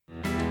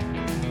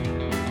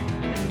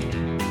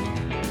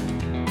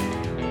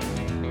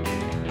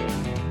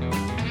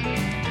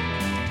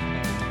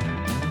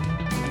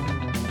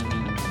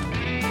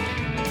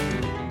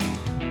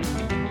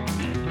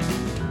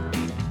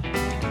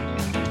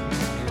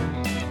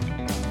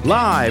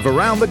Live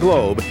around the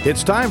globe,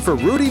 it's time for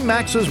Rudy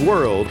Maxa's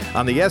World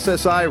on the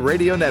SSI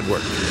Radio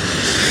Network.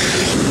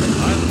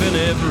 I've been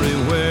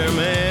everywhere,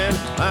 man.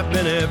 I've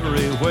been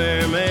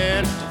everywhere,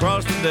 man.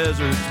 Across the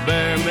deserts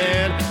bare,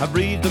 man. I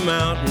breathe the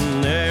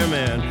mountain air,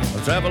 man.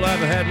 Of travel I've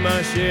had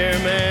my share,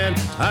 man.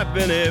 I've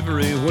been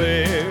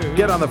everywhere.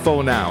 Get on the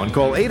phone now and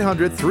call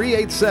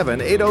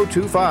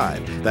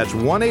 800-387-8025. That's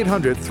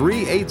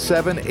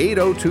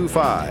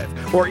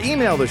 1-800-387-8025. Or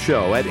email the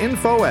show at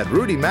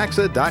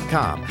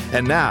info@rudymaxa.com.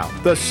 And now,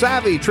 the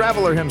savvy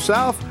traveler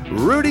himself,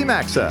 Rudy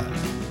Maxa.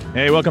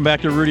 Hey, welcome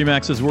back to Rudy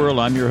Maxa's World.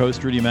 I'm your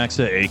host, Rudy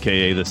Maxa,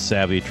 a.k.a. The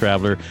Savvy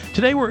Traveler.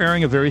 Today we're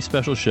airing a very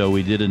special show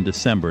we did in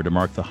December to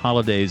mark the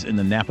holidays in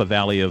the Napa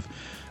Valley of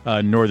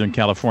Northern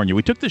California.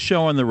 We took the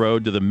show on the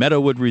road to the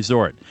Meadowood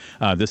Resort.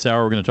 This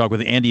hour we're going to talk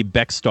with Andy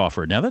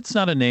Beckstoffer. Now, that's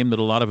not a name that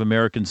a lot of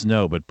Americans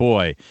know, but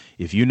boy,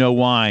 if you know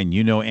wine,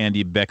 you know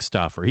Andy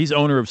Beckstoffer. He's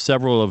owner of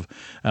several of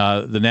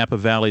the Napa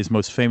Valley's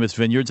most famous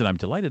vineyards, and I'm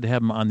delighted to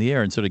have him on the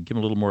air and sort of give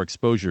him a little more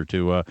exposure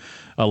to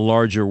a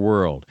larger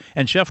world.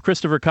 And Chef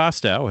Christopher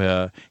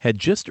Costow had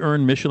just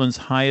earned Michelin's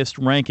highest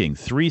ranking,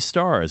 3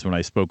 stars, when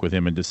I spoke with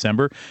him in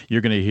December. You're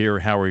going to hear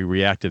how he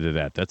reacted to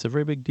that. That's a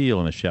very big deal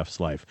in a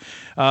chef's life.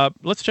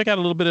 Let's check out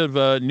a little bit of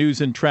news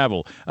and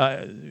travel.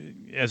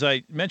 As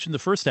I mentioned the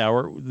first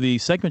hour, the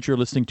segment you're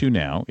listening to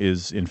now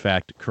is, in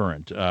fact,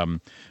 current.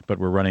 But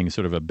we're running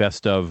sort of a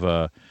best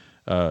of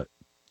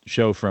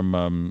show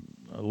from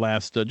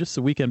just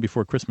the weekend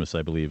before Christmas,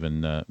 I believe,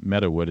 in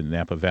Meadowood in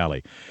Napa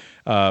Valley.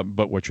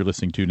 But what you're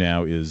listening to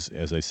now is,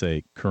 as I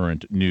say,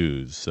 current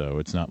news, so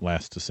it's not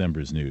last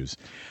December's news.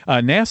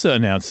 NASA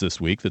announced this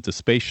week that the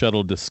Space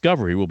Shuttle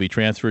Discovery will be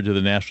transferred to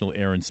the National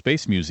Air and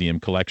Space Museum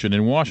collection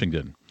in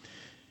Washington.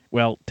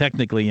 Well,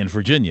 technically in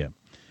Virginia,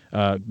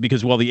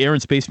 because while the Air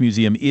and Space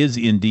Museum is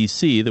in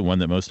D.C., the one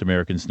that most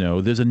Americans know,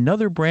 there's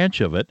another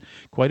branch of it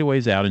quite a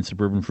ways out in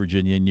suburban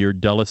Virginia near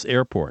Dulles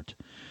Airport.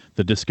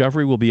 The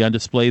Discovery will be on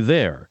display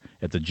there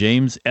at the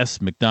James S.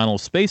 McDonnell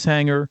Space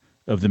Hangar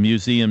of the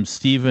museum's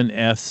Stephen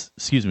F.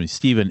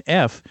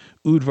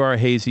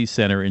 Udvar-Hazy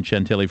Center in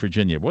Chantilly,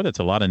 Virginia. Boy, that's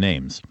a lot of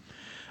names.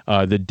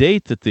 The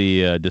date that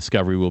the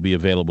Discovery will be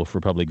available for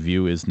public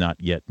view is not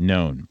yet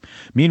known.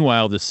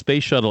 Meanwhile, the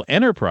Space Shuttle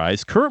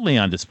Enterprise, currently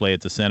on display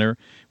at the center,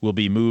 will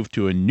be moved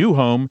to a new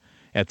home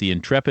at the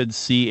Intrepid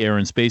Sea, Air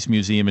and Space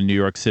Museum in New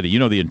York City. You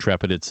know the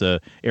Intrepid. It's an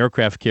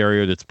aircraft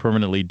carrier that's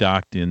permanently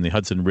docked in the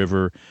Hudson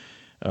River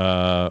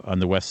on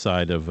the west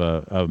side of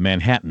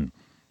Manhattan.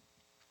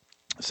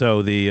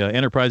 So the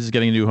Enterprise is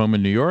getting a new home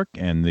in New York,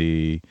 and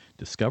the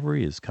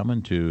Discovery is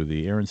coming to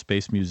the Air and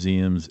Space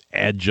Museum's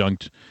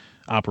adjunct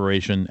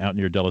operation out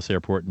near Dulles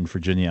Airport in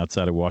Virginia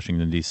outside of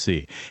Washington,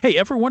 D.C. Hey,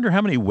 ever wonder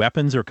how many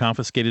weapons are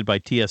confiscated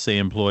by TSA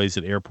employees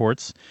at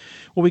airports?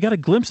 Well, we got a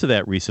glimpse of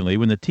that recently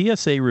when the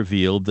TSA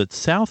revealed that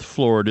South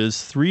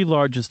Florida's 3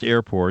 largest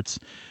airports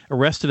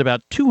arrested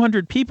about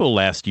 200 people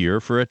last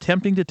year for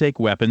attempting to take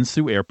weapons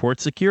through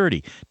airport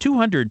security.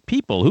 200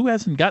 people? Who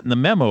hasn't gotten the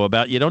memo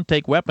about you don't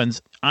take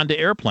weapons onto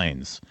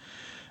airplanes?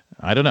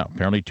 I don't know.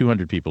 Apparently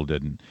 200 people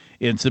didn't.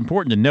 It's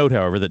important to note,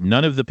 however, that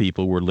none of the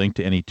people were linked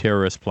to any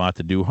terrorist plot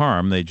to do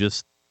harm. They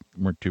just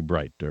weren't too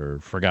bright or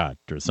forgot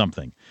or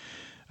something.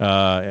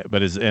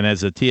 But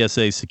as a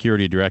TSA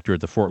security director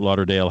at the Fort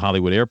Lauderdale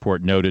Hollywood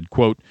Airport noted,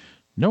 quote,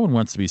 "No one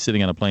wants to be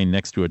sitting on a plane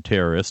next to a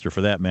terrorist or,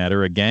 for that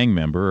matter, a gang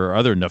member or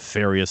other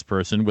nefarious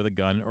person with a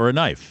gun or a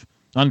knife,"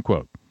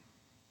 unquote.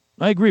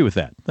 I agree with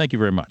that. Thank you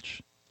very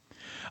much.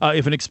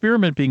 If an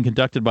experiment being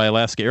conducted by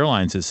Alaska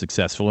Airlines is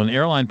successful, an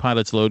airline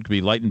pilot's load could be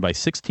lightened by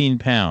 16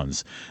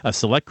 pounds. A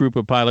select group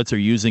of pilots are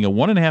using a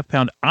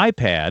 1.5-pound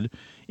iPad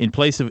in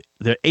place of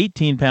the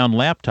 18-pound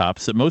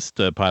laptops that most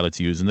pilots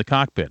use in the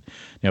cockpit.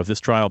 Now, if this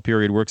trial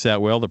period works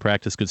out well, the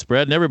practice could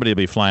spread, and everybody will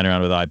be flying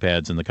around with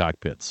iPads in the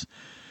cockpits.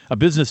 A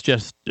business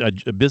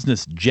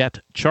jet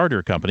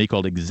charter company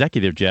called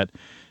Executive Jet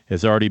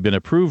has already been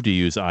approved to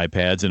use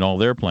iPads in all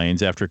their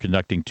planes after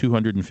conducting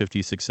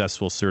 250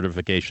 successful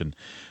certification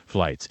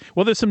flights.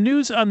 Well, there's some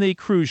news on the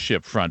cruise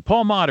ship front.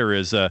 Paul Motter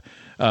is a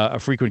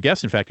frequent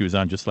guest. In fact, he was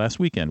on just last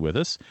weekend with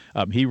us.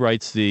 He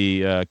writes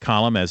the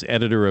column as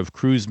editor of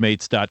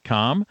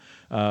cruisemates.com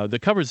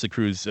that covers the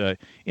cruise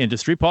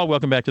industry. Paul,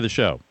 welcome back to the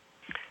show.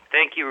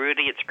 Thank you,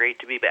 Rudy. It's great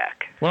to be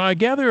back. Well, I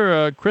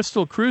gather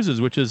Crystal Cruises,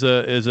 which is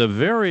a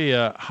very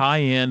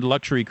high-end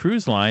luxury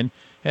cruise line,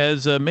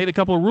 has made a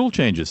couple of rule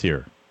changes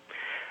here.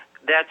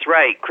 That's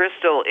right.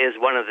 Crystal is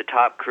one of the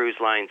top cruise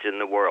lines in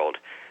the world.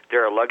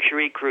 They're a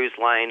luxury cruise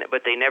line,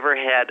 but they never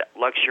had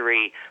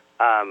luxury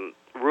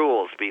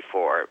rules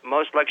before.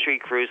 Most luxury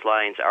cruise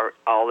lines are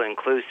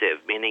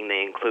all-inclusive, meaning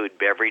they include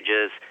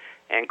beverages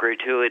and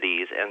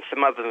gratuities, and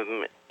some of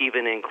them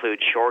even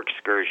include shore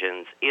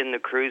excursions in the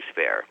cruise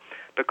fare.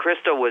 But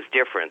Crystal was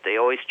different. They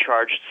always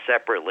charged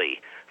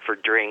separately for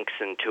drinks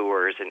and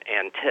tours and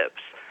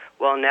tips.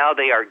 Well, now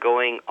they are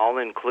going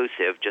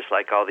all-inclusive, just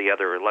like all the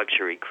other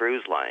luxury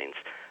cruise lines.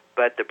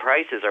 But the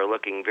prices are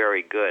looking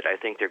very good. I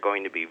think they're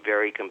going to be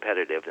very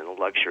competitive in the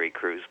luxury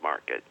cruise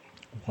market.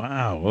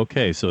 Wow.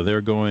 Okay, so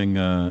they're going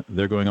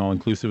all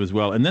inclusive as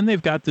well, and then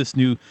they've got this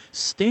new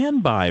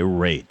standby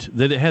rate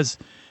that it has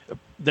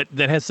that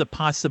has the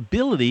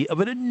possibility of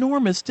an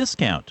enormous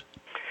discount.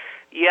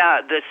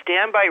 Yeah, the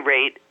standby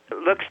rate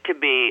looks to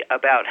be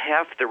about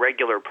half the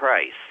regular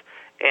price,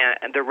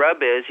 and the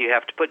rub is you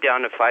have to put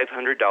down a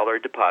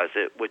 $500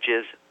 deposit, which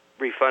is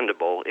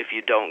refundable if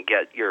you don't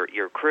get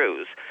your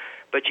cruise.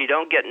 But you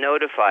don't get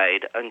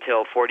notified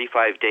until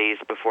 45 days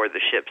before the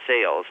ship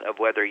sails of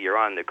whether you're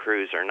on the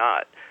cruise or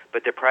not.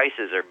 But the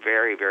prices are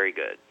very, very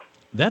good.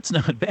 That's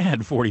not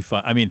bad,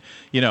 45. I mean,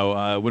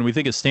 when we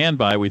think of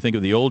standby, we think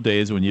of the old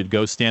days when you'd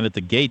go stand at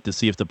the gate to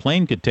see if the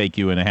plane could take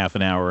you in a half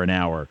an hour or an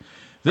hour.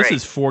 This Right.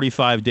 is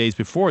 45 days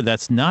before.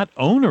 That's not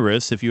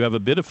onerous if you have a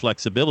bit of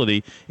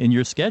flexibility in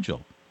your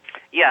schedule.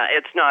 Yeah,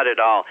 it's not at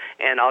all.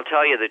 And I'll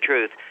tell you the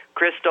truth,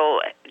 Crystal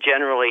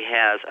generally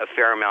has a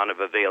fair amount of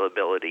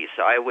availability.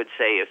 So I would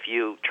say if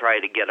you try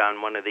to get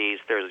on one of these,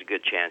 there's a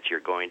good chance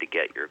you're going to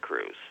get your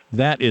cruise.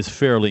 That is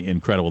fairly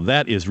incredible.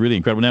 That is really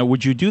incredible. Now,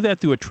 would you do that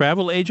through a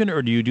travel agent,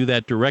 or do you do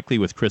that directly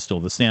with Crystal,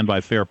 the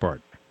standby fare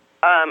part?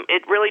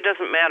 It really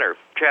doesn't matter.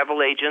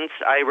 Travel agents,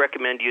 I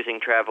recommend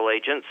using travel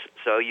agents,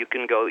 so you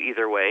can go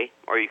either way,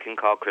 or you can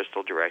call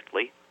Crystal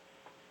directly.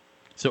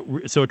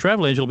 So a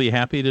travel agent will be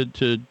happy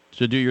to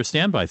do your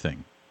standby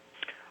thing.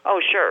 Oh,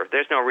 sure.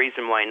 There's no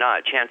reason why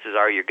not. Chances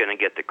are you're going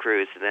to get the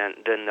cruise, then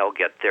they'll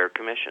get their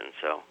commission.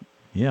 So.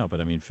 Yeah, but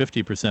I mean,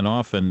 50%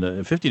 off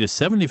and 50 to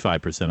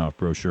 75% off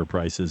brochure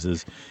prices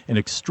is an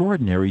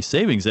extraordinary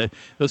savings.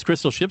 Those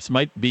Crystal ships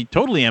might be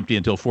totally empty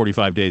until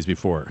 45 days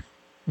before.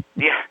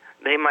 Yeah,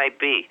 they might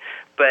be.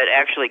 But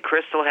actually,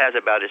 Crystal has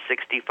about a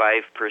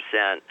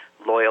 65%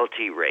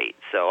 loyalty rate.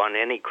 So on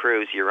any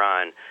cruise you're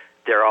on,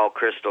 they're all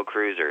Crystal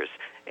cruisers.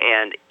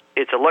 And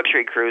it's a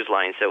luxury cruise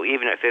line, so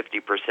even at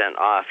 50%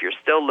 off, you're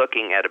still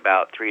looking at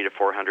about $300 to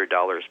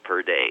 $400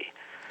 per day,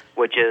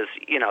 which is,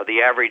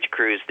 the average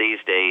cruise these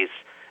days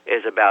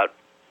is about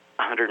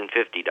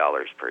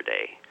 $150 per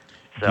day.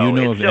 So Do you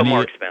know it's of still any,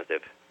 more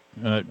expensive.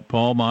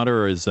 Paul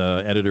Motter is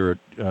editor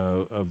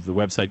of the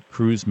website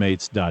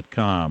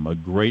cruisemates.com, a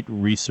great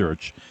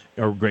resource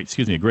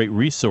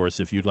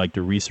if you'd like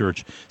to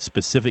research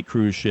specific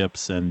cruise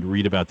ships and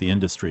read about the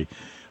industry.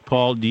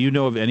 Paul, do you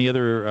know of any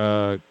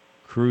other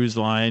cruise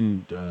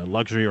line,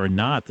 luxury or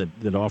not,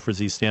 that offers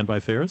these standby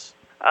fares?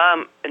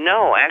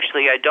 No,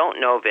 actually, I don't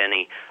know of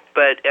any.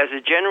 But as a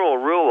general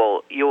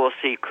rule, you will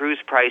see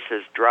cruise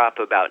prices drop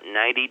about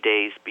 90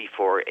 days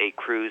before a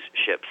cruise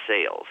ship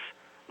sails.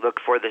 Look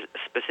for the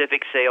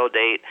specific sail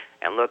date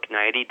and look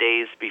 90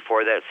 days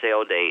before that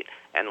sail date,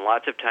 and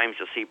lots of times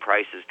you'll see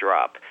prices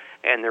drop.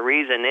 And the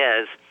reason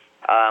is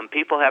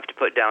people have to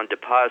put down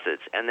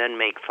deposits and then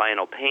make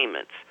final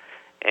payments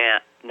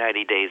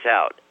 90 days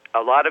out. A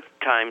lot of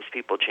times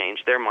people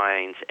change their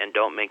minds and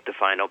don't make the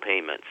final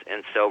payments,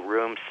 and so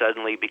rooms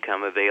suddenly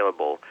become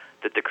available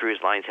that the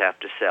cruise lines have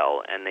to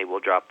sell, and they will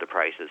drop the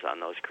prices on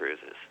those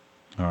cruises.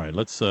 All right,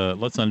 let's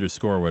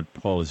underscore what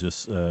Paul has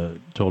just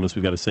told us.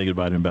 We've got to say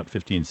goodbye to him in about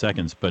 15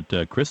 seconds,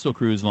 but Crystal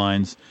Cruise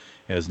Lines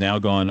has now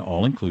gone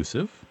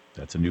all-inclusive.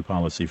 That's a new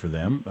policy for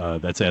them.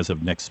 That's as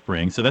of next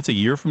spring. So that's a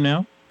year from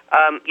now?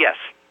 Yes,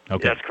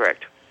 okay. That's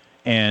correct.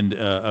 And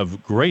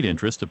of great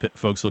interest to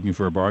folks looking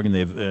for a bargain,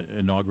 they've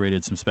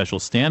inaugurated some special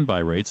standby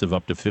rates of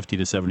up to 50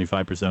 to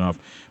 75% off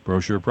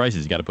brochure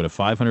prices. You got to put a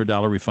 $500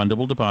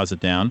 refundable deposit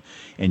down,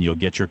 and you'll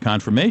get your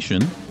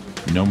confirmation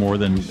no more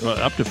than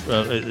up to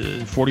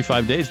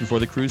 45 days before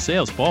the cruise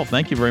sails. Paul,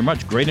 thank you very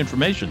much. Great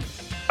information.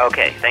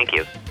 Okay, thank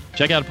you.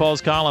 Check out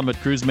Paul's column at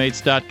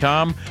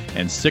cruisemates.com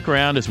and stick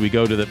around as we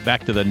go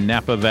back to the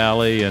Napa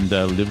Valley and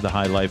live the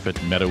high life at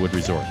Meadowood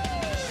Resort.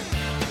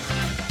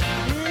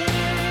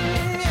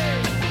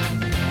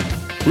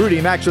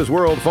 Rudy Maxa's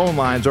World phone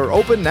lines are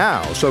open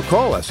now, so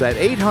call us at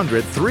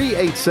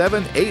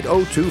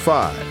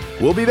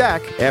 800-387-8025. We'll be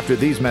back after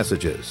these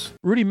messages.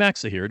 Rudy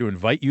Maxa here to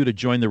invite you to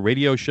join the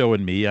radio show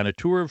and me on a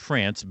tour of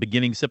France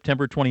beginning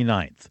September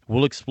 29th.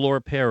 We'll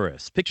explore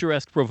Paris,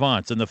 picturesque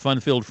Provence, and the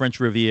fun-filled French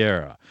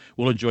Riviera.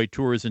 We'll enjoy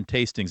tours and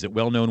tastings at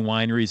well-known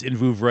wineries in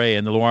Vouvray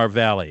and the Loire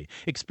Valley.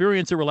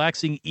 Experience a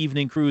relaxing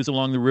evening cruise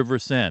along the River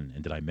Seine.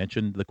 And did I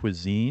mention the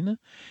cuisine?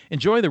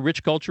 Enjoy the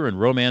rich culture and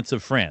romance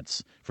of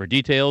France. For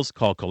details,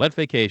 call Colette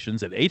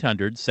Vacations at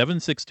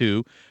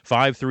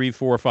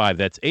 800-762-5345.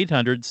 That's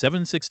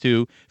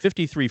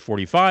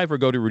 800-762-5345 or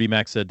go to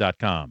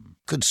rudymaxa.com.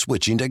 Could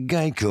switching to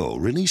Geico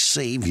really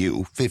save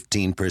you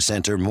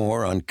 15% or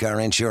more on car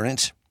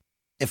insurance?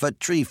 If a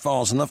tree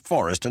falls in the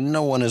forest and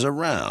no one is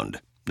around,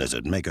 does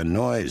it make a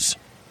noise?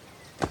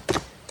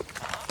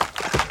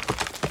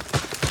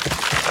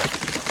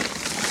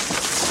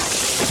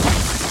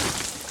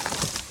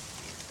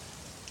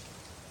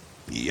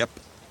 Yep.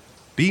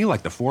 Be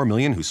like the 4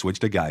 million who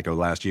switched to Geico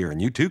last year,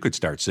 and you too could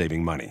start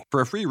saving money.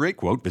 For a free rate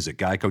quote, visit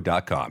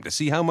geico.com to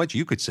see how much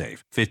you could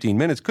save. 15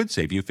 minutes could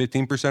save you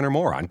 15% or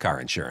more on car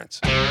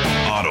insurance.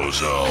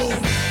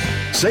 AutoZone.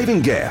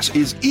 Saving gas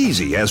is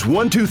easy as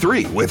 1, 2,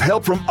 3 with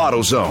help from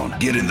AutoZone.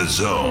 Get in the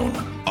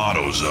zone.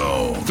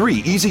 AutoZone. 3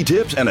 easy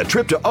tips and a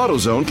trip to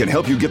AutoZone can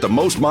help you get the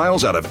most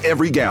miles out of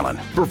every gallon.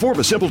 Perform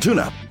a simple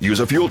tune-up, use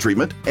a fuel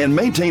treatment, and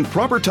maintain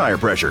proper tire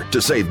pressure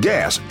to save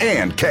gas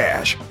and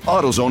cash.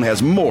 AutoZone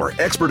has more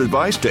expert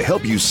advice to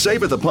help you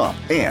save at the pump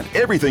and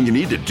everything you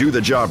need to do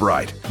the job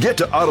right. Get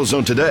to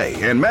AutoZone today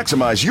and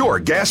maximize your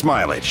gas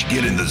mileage.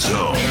 Get in the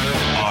zone.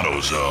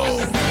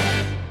 AutoZone.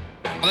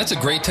 Well, that's a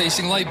great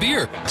tasting light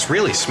beer. It's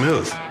really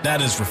smooth.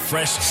 That is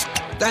refreshing.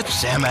 That's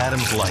Sam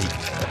Adams Light.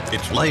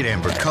 Its light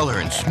amber color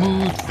and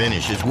smooth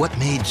finish is what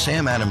made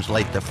Sam Adams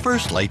Light the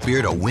first light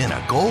beer to win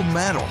a gold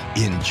medal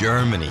in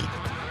Germany.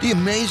 The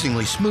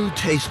amazingly smooth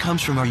taste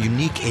comes from our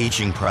unique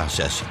aging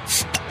process.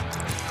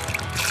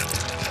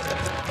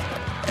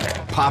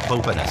 Pop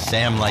open a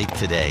Sam Light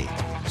today.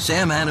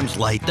 Sam Adams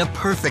Light, the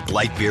perfect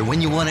light beer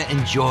when you want to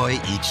enjoy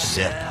each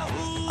sip.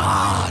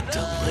 Ah,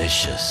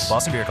 delicious.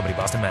 Boston Beer Company,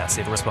 Boston, Mass.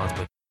 Save it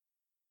responsibly.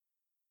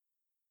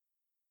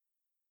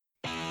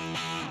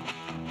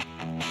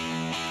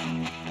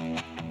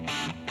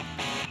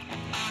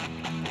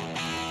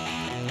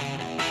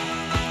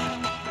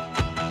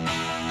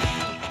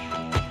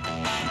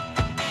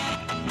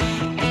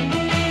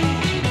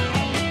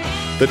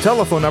 The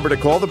telephone number to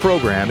call the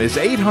program is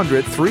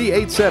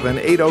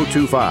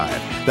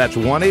 800-387-8025. That's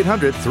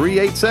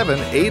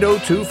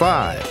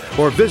 1-800-387-8025.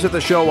 Or visit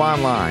the show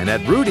online at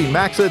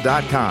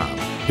rudymaxa.com.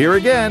 Here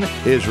again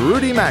is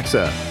Rudy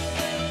Maxa.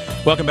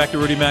 Welcome back to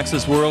Rudy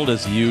Maxa's World.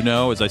 As you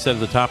know, as I said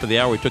at the top of the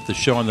hour, we took the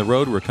show on the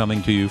road. We're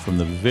coming to you from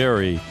the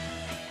very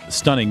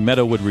stunning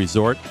Meadowood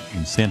Resort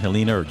in San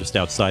Helena, or just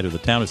outside of the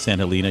town of San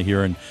Helena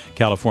here in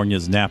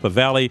California's Napa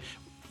Valley.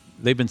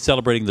 They've been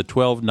celebrating the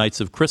 12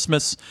 nights of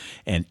Christmas,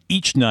 and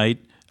each night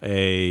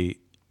a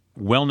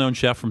well-known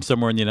chef from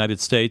somewhere in the United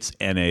States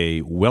and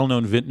a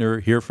well-known vintner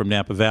here from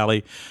Napa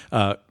Valley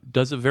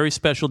does a very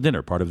special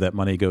dinner. Part of that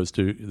money goes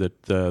to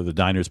the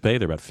diners pay.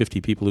 There are about 50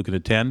 people who can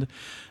attend.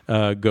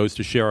 Goes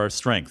to Share Our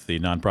Strength,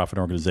 the nonprofit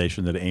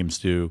organization that aims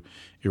to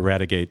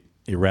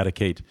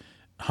eradicate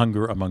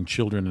hunger among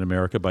children in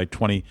America by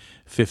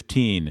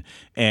 2015.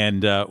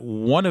 And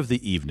one of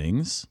the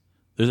evenings,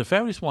 there's a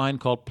fabulous wine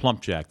called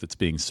Plumpjack that's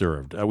being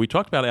served. We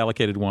talked about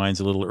allocated wines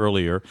a little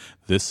earlier.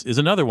 This is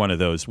another one of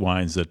those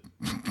wines that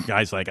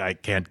guys like I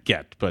can't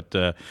get, but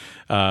you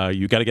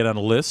got to get on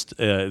a list.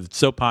 It's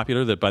so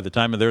popular that by the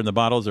time they're in the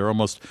bottles, they're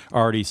almost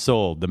already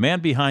sold. The man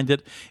behind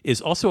it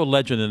is also a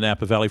legend in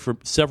Napa Valley for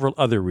several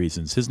other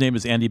reasons. His name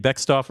is Andy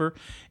Beckstoffer,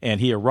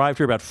 and he arrived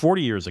here about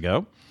 40 years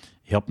ago.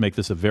 He helped make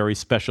this a very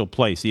special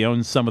place. He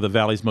owns some of the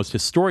valley's most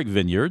historic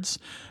vineyards,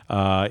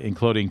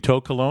 including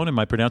To Cologne. Am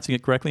I pronouncing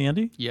it correctly,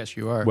 Andy? Yes,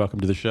 you are. Welcome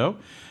to the show.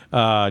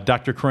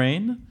 Dr.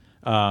 Crane,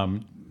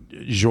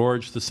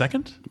 George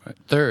II?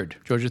 Third.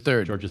 George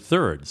III. George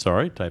III.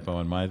 Sorry, typo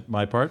on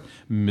my part.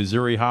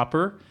 Missouri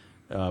Hopper,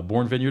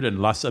 Born Vineyard, and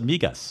Las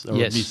Amigas.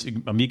 Yes.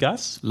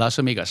 Amigas? Las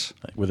Amigas.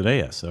 With an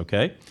AS,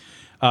 okay.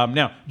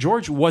 Now,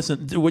 George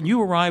wasn't, when you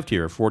arrived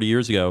here 40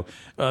 years ago,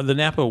 the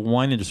Napa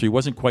wine industry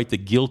wasn't quite the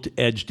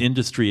gilt-edged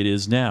industry it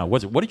is now,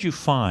 was it? What did you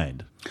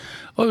find?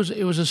 Well,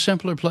 it was a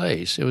simpler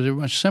place. It was a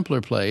much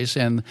simpler place,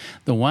 and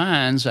the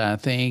wines, I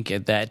think,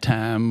 at that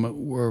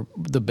time were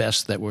the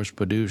best that was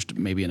produced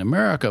maybe in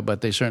America, but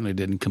they certainly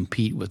didn't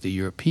compete with the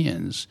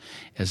Europeans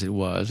as it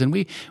was. And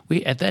we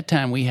at that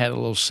time, we had a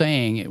little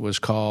saying. It was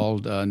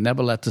called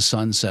never let the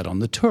sun set on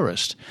the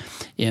tourist,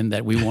 in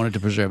that we wanted to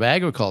preserve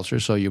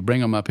agriculture, so you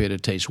bring them up here to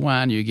taste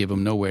wine, you give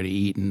them nowhere to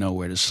eat and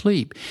nowhere to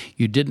sleep.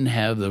 You didn't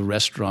have the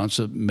restaurants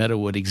of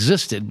Meadowood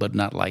existed, but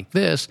not like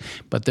this,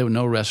 but there were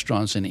no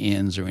restaurants and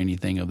inns or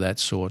anything of that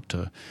sort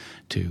to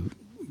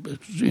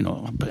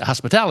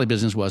hospitality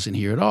business wasn't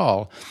here at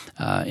all.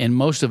 In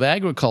most of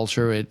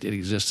agriculture, it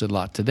existed a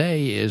lot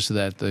today. Is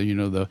that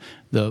the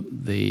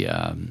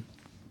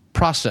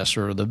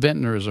processor, the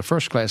vintner, is a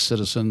first-class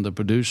citizen, the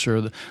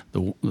producer,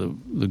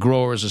 the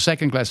grower is a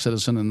second-class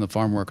citizen, and the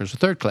farm worker is a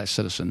third-class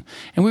citizen.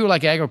 And we were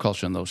like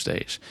agriculture in those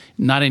days.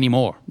 Not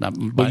anymore.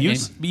 But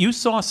you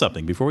saw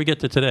something, before we get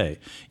to today,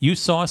 you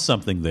saw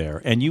something there,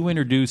 and you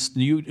introduced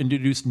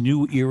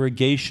new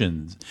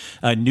irrigations,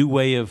 a new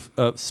way of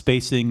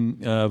spacing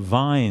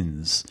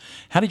vines.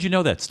 How did you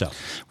know that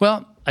stuff?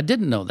 Well, I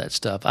didn't know that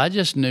stuff. I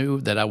just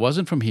knew that I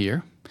wasn't from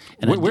here.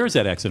 And Where is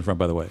that accent from,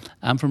 by the way?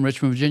 I'm from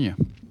Richmond, Virginia.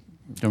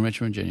 From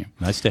Richmond, Virginia.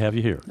 Nice to have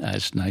you here.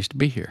 It's nice to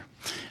be here.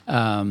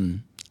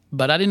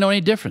 But I didn't know any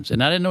difference,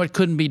 and I didn't know it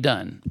couldn't be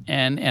done.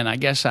 And I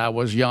guess I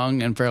was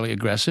young and fairly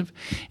aggressive,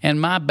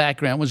 and my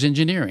background was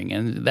engineering,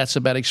 and that's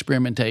about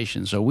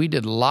experimentation. So we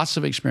did lots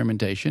of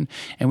experimentation,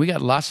 and we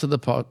got lots of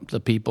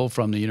the people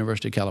from the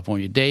University of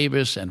California,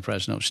 Davis, and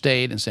Fresno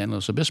State, and San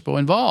Luis Obispo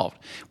involved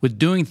with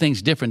doing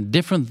things different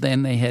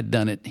than they had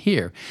done it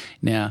here.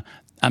 Now,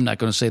 I'm not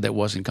going to say that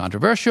wasn't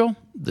controversial,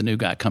 the new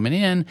guy coming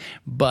in,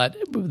 but...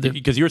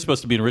 Because you were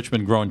supposed to be in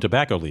Richmond growing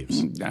tobacco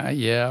leaves.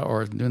 Yeah,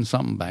 or doing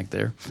something back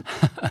there.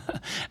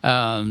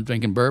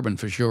 Drinking bourbon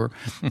for sure.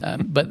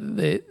 But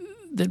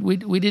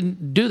we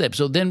didn't do that.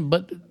 So then,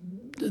 but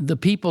the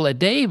people at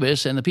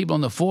Davis and the people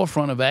on the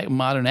forefront of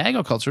modern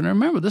agriculture, and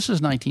remember, this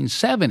is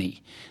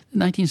 1970.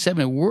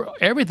 1970,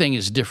 everything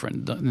is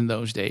different in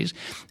those days.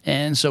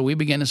 And so we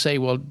began to say,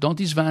 well, don't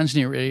these vines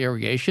need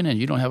irrigation and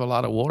you don't have a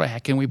lot of water? How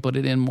can we put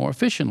it in more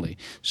efficiently?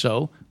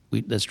 So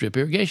let's drip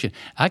irrigation.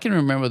 I can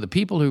remember the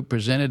people who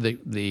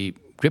presented the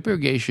drip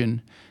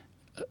irrigation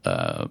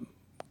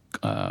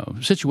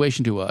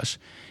situation to us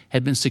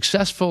had been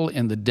successful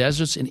in the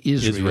deserts in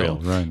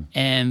Israel. Right.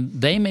 And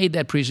they made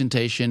that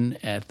presentation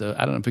at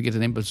I don't know if I forget the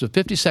name, but it's the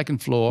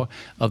 52nd floor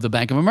of the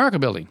Bank of America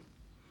building.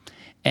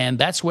 And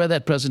that's where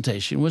that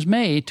presentation was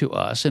made to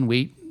us, and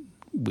we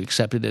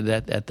accepted it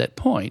at that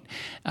point.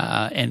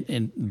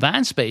 And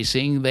vine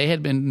spacing, they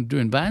had been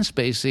doing vine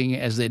spacing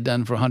as they'd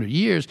done for 100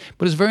 years,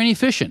 but it's very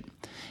inefficient.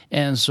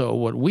 And so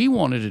what we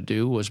wanted to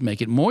do was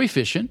make it more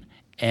efficient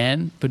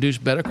and produce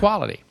better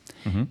quality.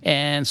 Mm-hmm.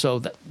 And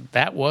so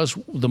that was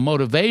the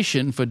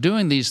motivation for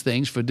doing these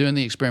things, for doing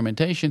the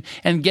experimentation,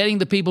 and getting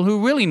the people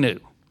who really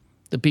knew,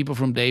 the people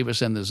from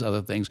Davis and those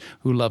other things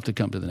who love to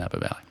come to the Napa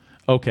Valley.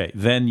 Okay,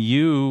 then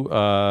you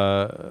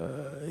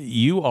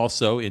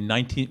also in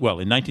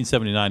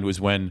 1979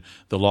 was when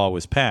the law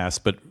was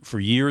passed, but for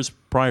years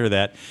prior to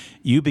that,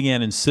 you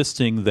began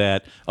insisting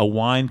that a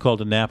wine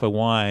called a Napa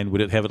wine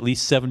would have at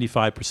least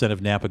 75%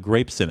 of Napa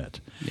grapes in it.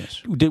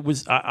 Yes.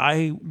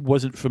 I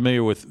wasn't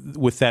familiar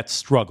with that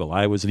struggle.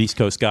 I was an East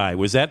Coast guy.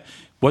 Was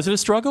it a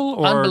struggle?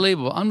 Or?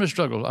 Unbelievable,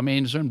 struggle. I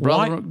mean,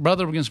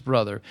 brother against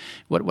brother.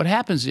 What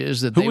happens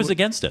is that who was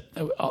against it?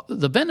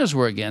 The vendors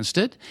were against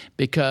it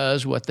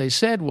because what they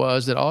said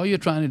was that all you're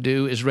trying to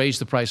do is raise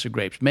the price of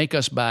grapes, make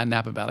us buy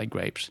Napa Valley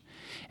grapes.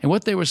 And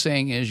what they were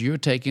saying is you're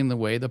taking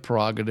away the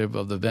prerogative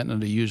of the vintner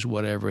to use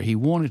whatever he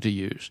wanted to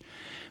use.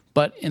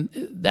 But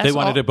they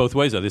wanted it both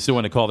ways, though. They still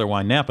want to call their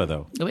wine Napa,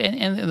 though.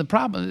 And the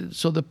problem.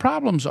 So the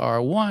problems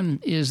are, one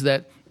is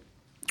that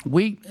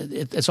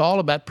it's all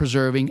about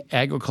preserving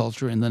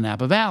agriculture in the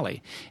Napa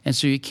Valley, and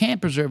so you can't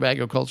preserve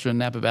agriculture in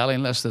Napa Valley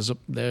unless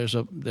there's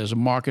a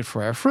market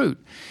for our fruit.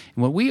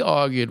 And what we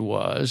argued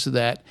was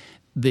that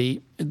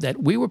we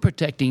were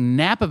protecting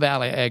Napa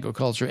Valley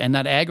agriculture and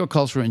not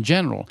agriculture in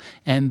general,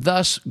 and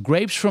thus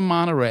grapes from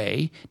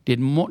Monterey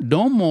did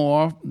no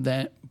more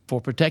than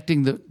for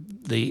protecting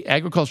the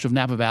agriculture of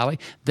Napa Valley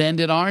than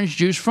did orange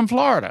juice from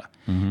Florida.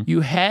 Mm-hmm.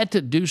 You had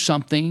to do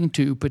something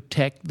to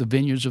protect the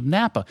vineyards of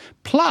Napa.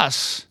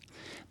 Plus,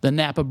 the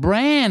Napa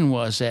brand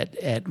was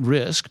at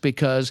risk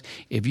because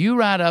if you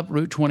ride up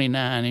Route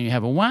 29 and you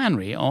have a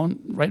winery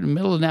right in the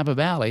middle of the Napa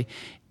Valley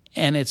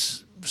and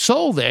it's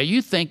sold there,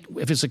 you think,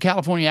 if it's a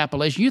California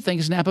appellation, you think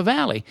it's Napa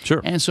Valley.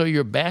 Sure. And so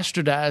you're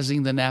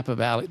bastardizing the Napa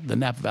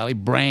Valley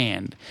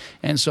brand.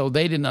 And so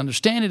they didn't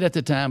understand it at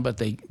the time, but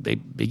they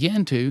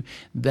began to,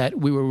 that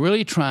we were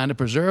really trying to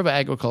preserve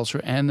agriculture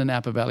and the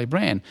Napa Valley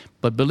brand.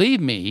 But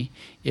believe me,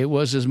 it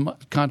was as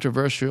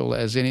controversial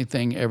as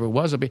anything ever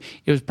was. It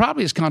was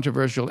probably as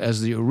controversial as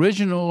the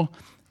original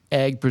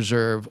Ag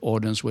Preserve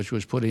Ordinance, which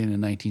was put in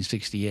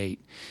 1968.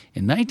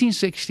 In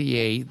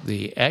 1968,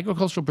 the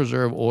Agricultural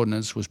Preserve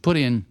Ordinance was put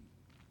in,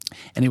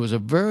 and it was a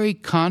very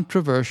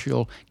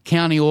controversial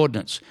county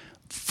ordinance,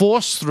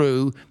 forced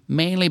through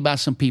mainly by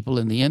some people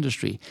in the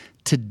industry.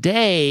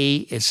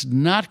 Today, it's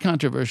not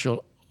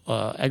controversial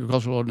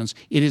agricultural ordinance.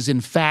 It is,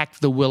 in fact,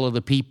 the will of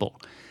the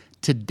people.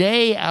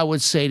 Today, I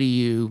would say to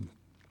you,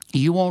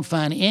 you won't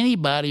find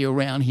anybody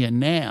around here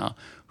now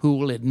who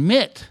will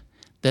admit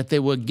that they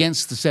were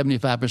against the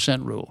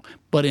 75% rule.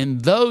 But in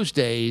those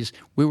days,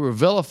 we were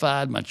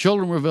vilified. My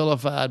children were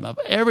vilified.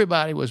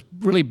 Everybody was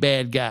really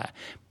bad guy.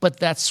 But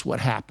that's what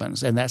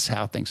happens, and that's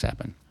how things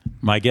happen.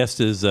 My guest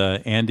is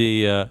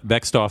Andy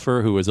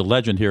Beckstoffer, who is a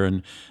legend here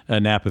in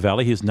Napa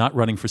Valley. He is not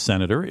running for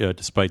senator,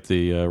 despite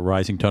the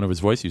rising tone of his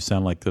voice. You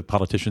sound like the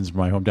politicians from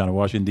my hometown of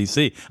Washington,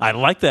 D.C. I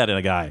like that in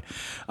a guy.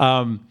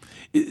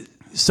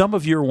 Some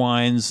of your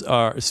wines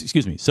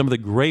some of the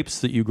grapes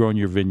that you grow in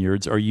your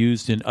vineyards are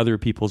used in other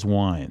people's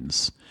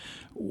wines.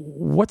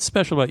 What's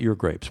special about your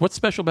grapes? What's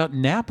special about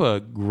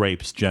Napa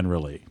grapes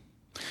generally?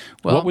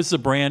 Well, what was the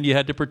brand you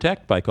had to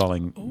protect by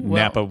calling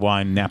Napa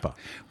wine Napa?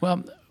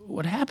 Well,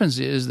 what happens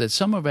is that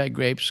some of our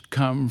grapes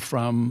come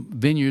from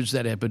vineyards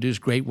that have produced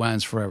great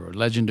wines forever,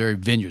 legendary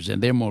vineyards,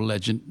 and they're more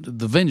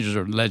the vineyards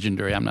are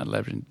legendary. I'm not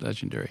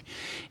legendary.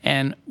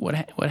 And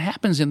what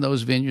happens in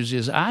those vineyards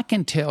is I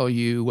can tell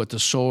you what the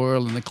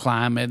soil and the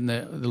climate and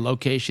the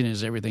location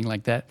is, everything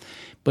like that.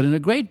 But in a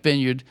great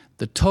vineyard,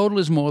 the total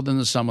is more than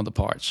the sum of the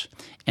parts.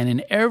 And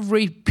in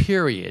every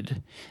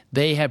period,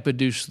 they have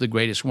produced the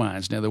greatest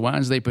wines. Now, the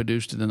wines they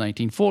produced in the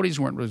 1940s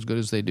weren't as good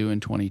as they do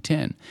in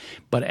 2010.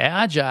 But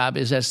our job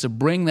is to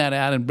bring that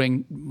out and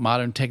bring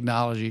modern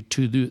technology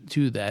to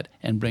that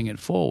and bring it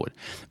forward.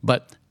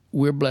 But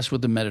we're blessed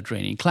with the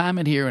Mediterranean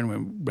climate here, and we're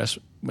blessed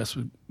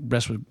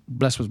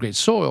with great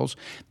soils,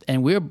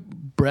 and we're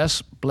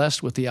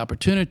blessed with the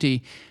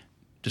opportunity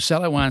to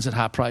sell our wines at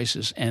high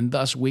prices, and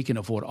thus we can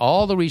afford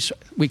all the research.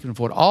 We can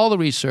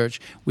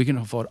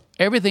afford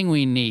everything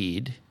we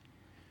need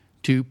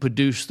to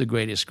produce the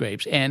greatest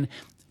grapes. And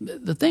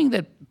the thing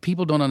that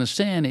people don't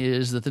understand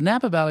is that the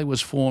Napa Valley was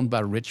formed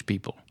by rich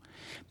people.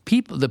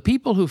 The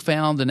people who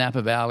found the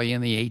Napa Valley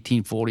in the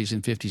 1840s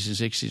and 50s and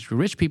 60s were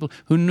rich people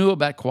who knew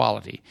about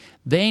quality.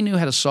 They knew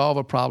how to solve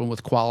a problem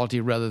with quality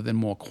rather than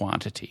more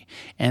quantity.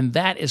 And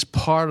that is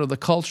part of the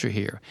culture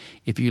here.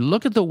 If you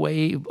look at the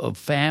wave of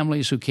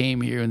families who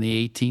came here in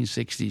the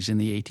 1860s and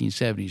the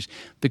 1870s,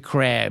 the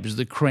Crabs,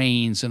 the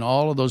Cranes, and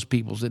all of those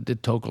people that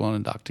did Tokelon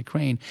and Dr.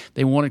 Crane,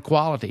 they wanted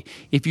quality.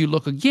 If you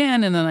look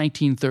again in the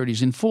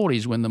 1930s and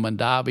 40s when the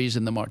Mondavis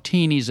and the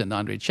Martinis and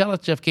Andrei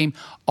Chelychev came,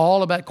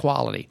 all about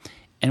quality.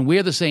 And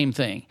we're the same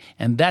thing.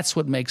 And that's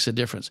what makes a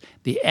difference.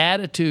 The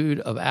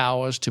attitude of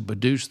ours to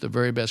produce the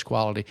very best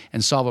quality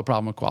and solve a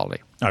problem with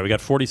quality. All right, we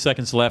got 40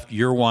 seconds left.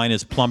 Your wine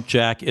is Plump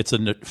Jack. It's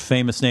a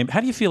famous name. How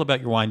do you feel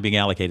about your wine being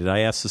allocated? I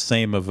asked the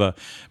same of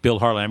Bill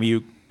Harlan. I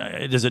mean,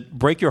 does it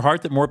break your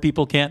heart that more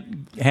people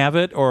can't have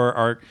it? Or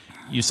are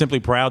you simply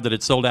proud that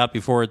it's sold out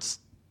before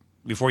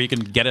you can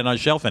get it on a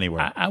shelf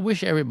anywhere? I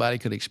wish everybody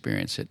could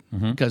experience it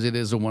because it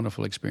is a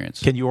wonderful experience.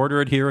 Can you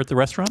order it here at the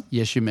restaurant?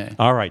 Yes, you may.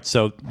 All right,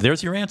 so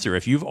there's your answer.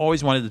 If you've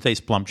always wanted to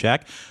taste Plump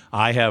Jack,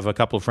 I have a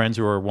couple of friends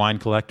who are wine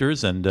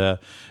collectors, and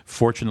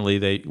fortunately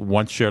they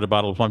once shared a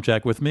bottle of Plump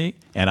Jack with me,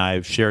 and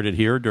I've shared it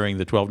here during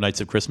the 12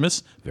 Nights of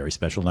Christmas. Very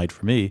special night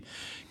for me.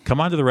 Come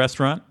on to the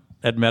restaurant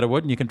at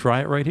Meadowood, and you can try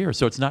it right here.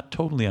 So it's not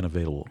totally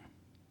unavailable.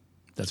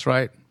 That's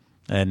right.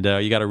 And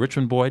you got a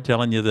Richmond boy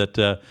telling you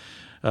that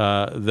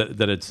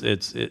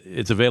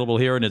it's available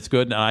here and it's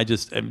good. And I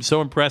just am so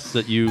impressed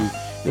that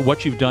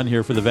what you've done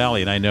here for the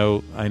Valley. And I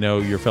know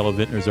your fellow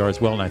vintners are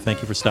as well. And I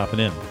thank you for stopping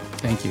in.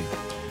 Thank you.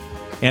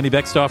 Andy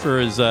Beckstoffer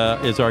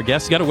is our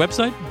guest. You got a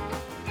website?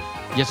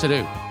 Yes, I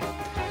do.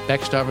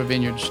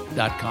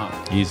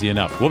 BeckstofferVineyards.com. Easy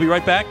enough. We'll be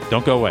right back.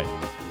 Don't go away.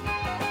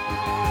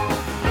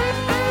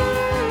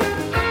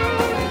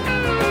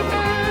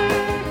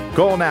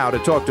 Call now to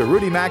talk to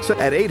Rudy Maxa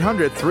at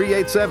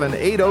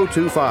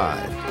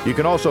 800-387-8025. You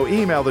can also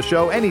email the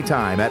show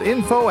anytime at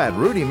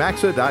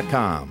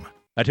info@rudymaxa.com.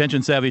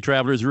 Attention savvy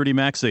travelers, Rudy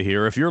Maxa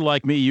here. If you're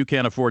like me, you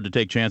can't afford to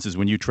take chances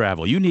when you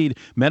travel. You need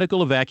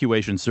medical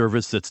evacuation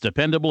service that's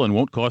dependable and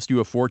won't cost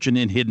you a fortune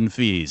in hidden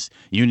fees.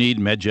 You need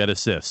MedJet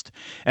Assist.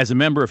 As a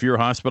member, if you're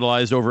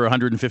hospitalized over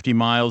 150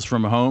 miles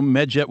from home,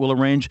 MedJet will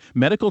arrange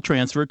medical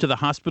transfer to the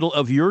hospital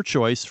of your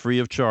choice free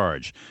of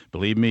charge.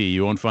 Believe me,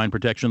 you won't find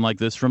protection like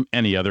this from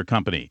any other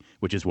company,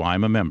 which is why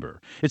I'm a member.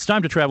 It's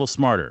time to travel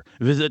smarter.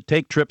 Visit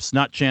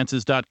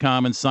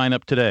TakeTripsNotChances.com and sign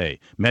up today.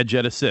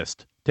 MedJet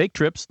Assist. Take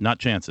trips, not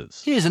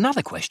chances. Here's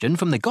another question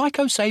from the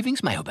Geico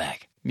Savings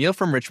Mailbag. Neil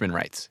from Richmond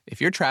writes, if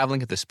you're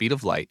traveling at the speed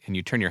of light and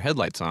you turn your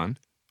headlights on,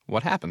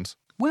 what happens?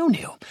 Well,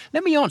 Neil,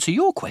 let me answer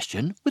your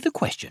question with a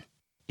question.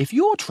 If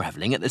you're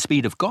travelling at the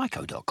speed of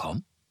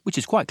Geico.com, which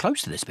is quite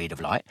close to the speed of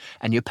light,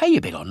 and you pay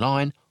your bill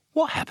online,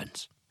 what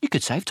happens? You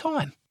could save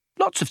time.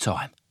 Lots of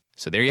time.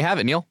 So there you have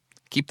it, Neil.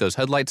 Keep those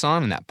headlights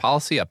on and that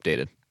policy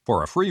updated.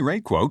 For a free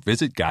rate quote,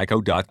 visit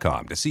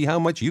geico.com to see how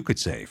much you could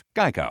save.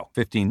 Geico.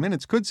 15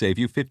 minutes could save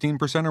you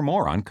 15% or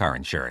more on car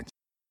insurance.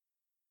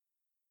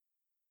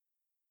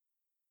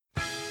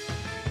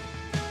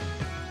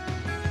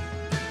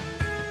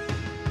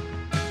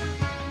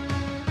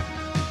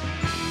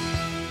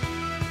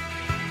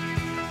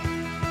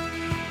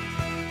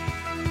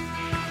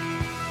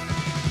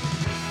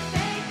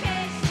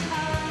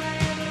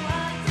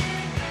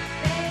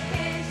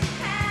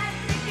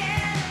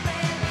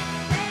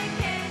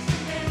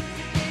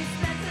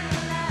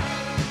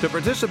 To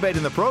participate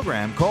in the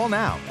program, call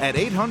now at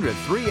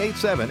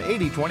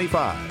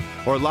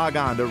 800-387-8025 or log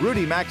on to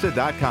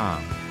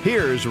rudymaxa.com.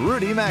 Here's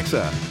Rudy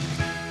Maxa.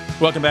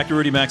 Welcome back to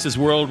Rudy Maxa's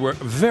World. We're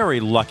very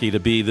lucky to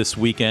be this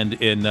weekend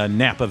in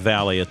Napa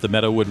Valley at the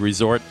Meadowood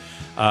Resort,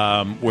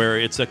 where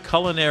it's a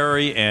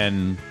culinary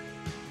and,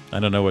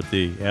 I don't know what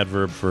the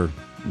adverb for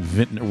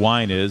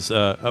wine is,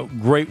 a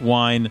great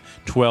wine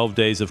 12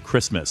 days of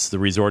Christmas. The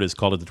resort is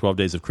called the 12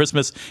 Days of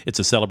Christmas. It's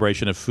a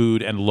celebration of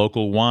food and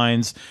local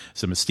wines.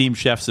 Some esteemed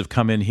chefs have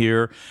come in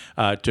here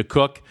to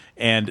cook,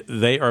 and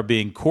they are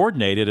being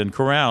coordinated and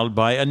corralled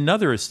by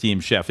another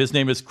esteemed chef. His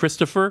name is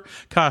Christopher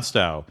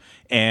Costow,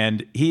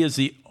 and he is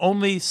the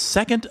only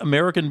second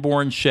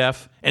American-born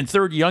chef and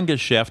third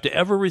youngest chef to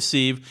ever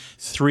receive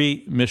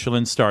 3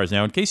 Michelin stars.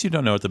 Now, in case you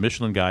don't know it, the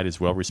Michelin Guide is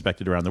well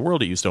respected around the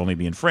world. It used to only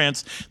be in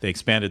France. They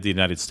expanded to the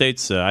United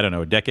States,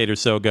 a decade or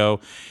so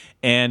ago.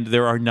 And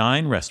there are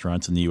 9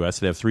 restaurants in the U.S.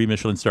 that have 3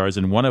 Michelin stars,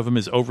 and one of them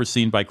is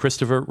overseen by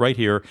Christopher right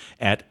here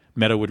at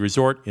Meadowood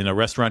Resort in a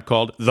restaurant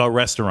called The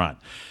Restaurant.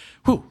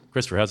 Whew.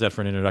 Christopher, how's that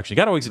for an introduction? You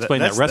got to always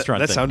explain that restaurant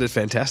that thing. sounded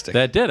fantastic.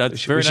 That did.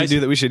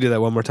 We should do that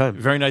one more time.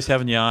 Very nice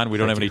having you on. We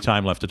don't have any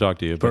time left to talk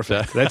to you.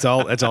 Perfect. That's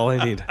all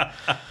I need.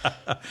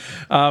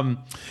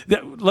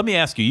 Let me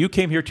ask you. You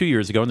came here 2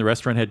 years ago, and the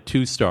restaurant had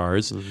 2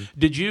 stars.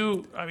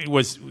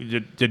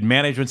 Mm-hmm. Did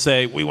management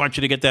say, we want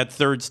you to get that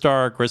 3rd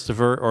star,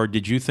 Christopher, or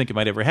did you think it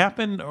might ever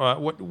happen?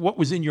 What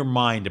was in your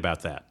mind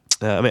about that?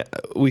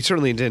 we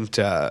certainly didn't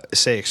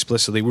say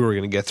explicitly we were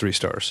going to get 3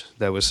 stars.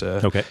 That was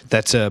okay.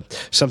 That's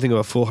something of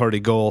a foolhardy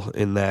goal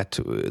in that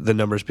the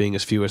numbers being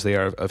as few as they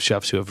are of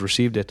chefs who have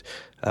received it,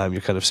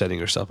 you're kind of setting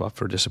yourself up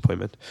for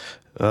disappointment.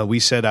 We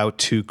set out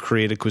to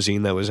create a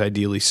cuisine that was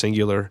ideally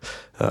singular,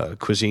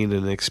 cuisine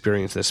and an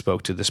experience that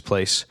spoke to this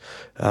place,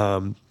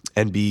 and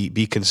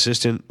be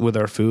consistent with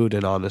our food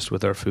and honest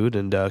with our food,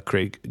 and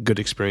create good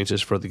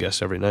experiences for the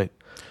guests every night.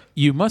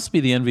 You must be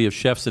the envy of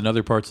chefs in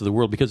other parts of the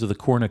world because of the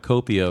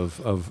cornucopia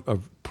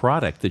of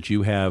product that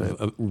you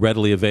have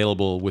readily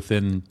available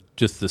within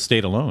just the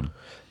state alone.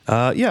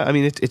 Yeah, I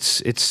mean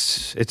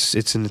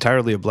it's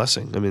entirely a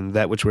blessing. I mean,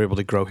 that which we're able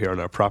to grow here on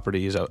our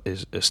property is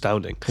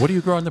astounding. What do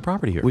you grow on the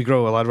property here? We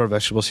grow a lot of our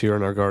vegetables here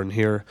in our garden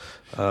here.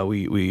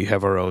 We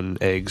have our own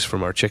eggs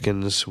from our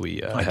chickens.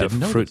 We have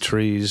fruit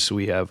trees.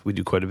 We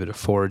do quite a bit of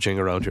foraging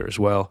around here as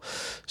well.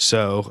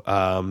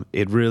 So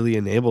it really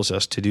enables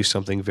us to do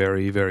something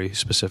very, very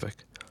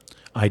specific.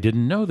 I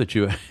didn't know that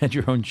you had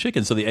your own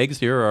chicken. So the eggs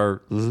here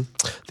are the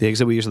eggs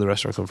that we use in the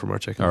restaurant come from our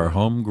chicken. Are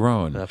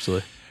homegrown.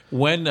 Absolutely.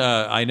 When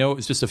I know it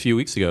was just a few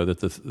weeks ago that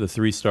the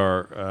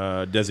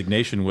 3-star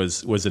designation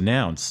was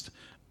announced.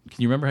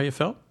 Can you remember how you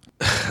felt?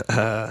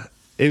 How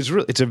do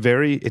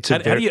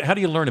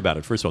you learn about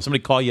it? First of all,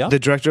 somebody call you up. The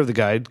director of the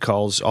guide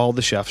calls all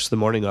the chefs the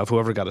morning of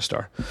whoever got a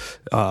star.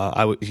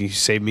 He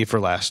saved me for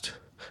last,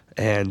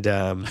 and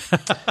I've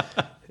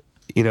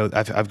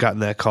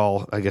gotten that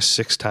call I guess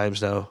 6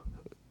 times now.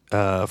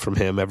 From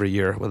him every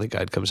year when the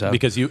guide comes out.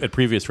 Because you at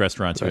previous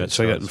restaurants, you had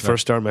so I got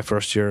first star my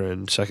first year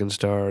and second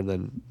star, and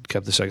then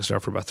kept the second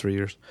star for about 3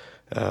 years.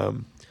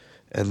 And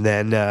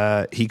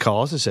then he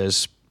calls and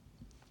says,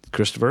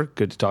 "Christopher,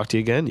 good to talk to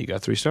you again. You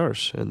got 3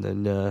 stars." And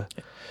then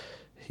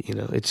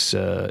it's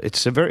a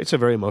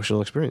very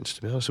emotional experience,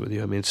 to be honest with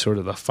you. I mean, it's sort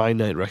of a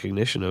finite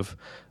recognition of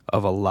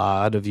a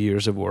lot of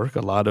years of work,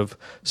 a lot of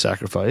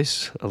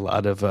sacrifice, a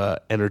lot of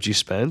energy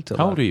spent.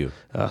 How old are you?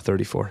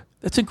 34.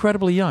 That's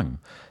incredibly young.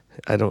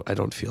 I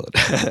don't feel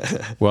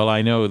it. Well,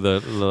 I know the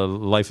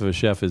life of a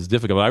chef is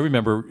difficult. I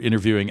remember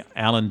interviewing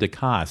Alain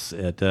Ducasse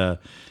at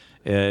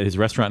his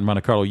restaurant in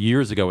Monte Carlo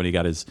years ago when he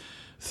got his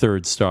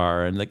 3rd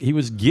star, and he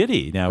was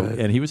giddy now,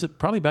 and he was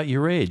probably about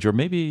your age, or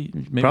maybe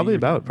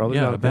about.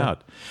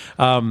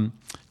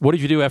 What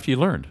did you do after you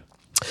learned?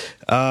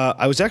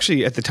 I was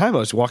actually at the time I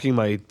was walking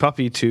my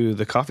puppy to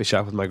the coffee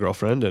shop with my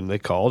girlfriend, and they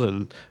called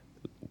and.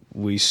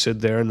 We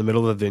stood there in the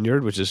middle of the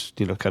vineyard, which is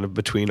kind of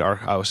between our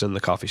house and the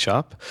coffee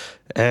shop,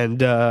 and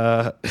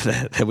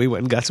then we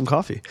went and got some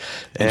coffee.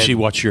 And she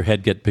watched your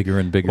head get bigger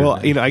and bigger. Well,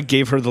 I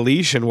gave her the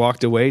leash and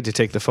walked away to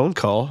take the phone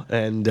call,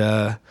 and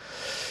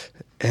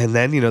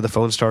then the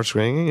phone starts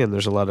ringing, and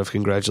there's a lot of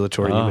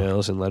congratulatory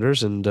emails and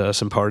letters, and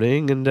some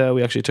partying, and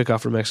we actually took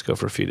off for Mexico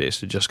for a few days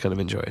to just kind of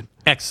enjoy it.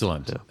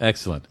 Excellent.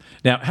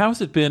 Now, how's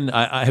it been?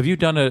 Have you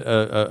done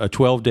a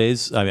 12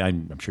 days? I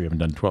mean, I'm sure you haven't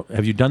done 12.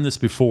 Have you done this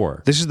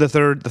before? This is the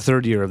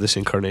third year of this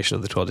incarnation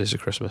of the 12 Days of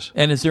Christmas.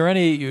 And is there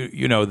any,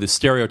 the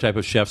stereotype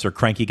of chefs are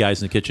cranky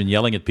guys in the kitchen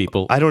yelling at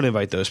people? I don't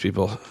invite those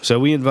people. So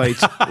we invite.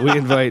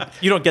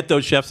 You don't get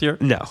those chefs here?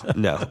 No.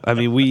 I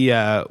mean,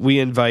 we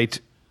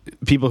invite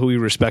people who we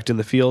respect in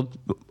the field,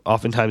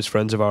 oftentimes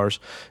friends of ours,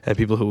 and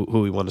people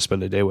who we want to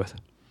spend a day with.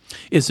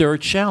 Is there a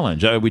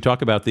challenge? We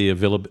talk about the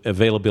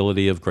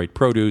availability of great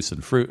produce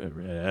and fruit,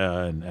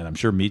 and I'm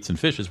sure meats and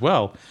fish as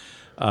well.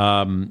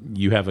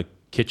 You have a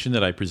kitchen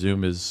that I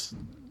presume is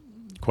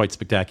quite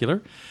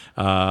spectacular.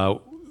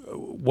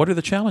 What are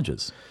the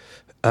challenges?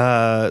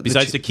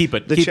 Besides to keep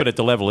it at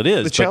the level it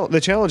is.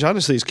 The challenge,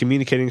 honestly, is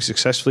communicating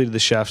successfully to the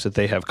chefs that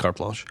they have carte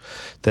blanche.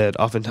 That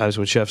oftentimes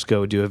when chefs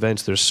go do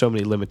events, there's so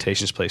many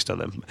limitations placed on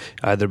them,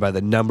 either by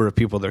the number of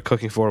people they're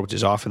cooking for, which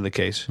is often the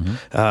case,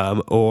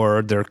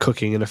 or they're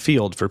cooking in a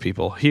field for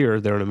people.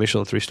 Here, they're in a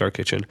Michelin 3-star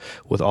kitchen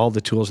with all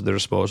the tools at their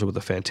disposal, with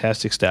a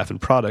fantastic staff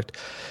and product.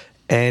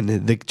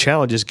 And the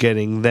challenge is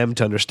getting them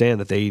to understand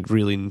that they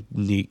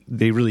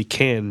really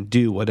can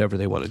do whatever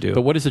they want to do.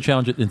 But what is the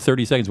challenge in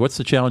 30 seconds? What's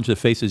the challenge that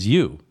faces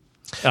you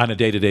on a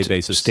day-to-day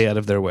basis? Stay out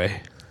of their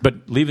way.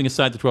 But leaving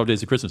aside the 12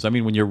 days of Christmas, I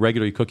mean, when you're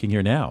regularly cooking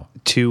here now.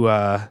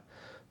 To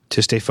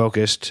stay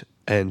focused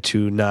and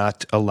to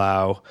not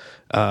allow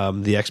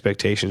the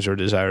expectations or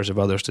desires of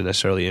others to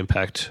necessarily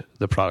impact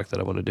the product that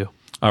I want to do.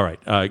 All right.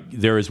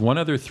 There is one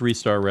other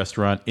 3-star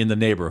restaurant in the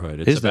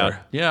neighborhood.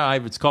 There? Yeah,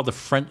 it's called the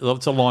French.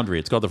 It's a laundry.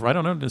 It's called I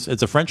don't know.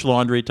 It's a French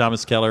Laundry.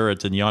 Thomas Keller.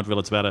 It's in Yountville.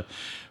 It's about a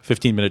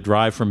 15-minute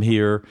drive from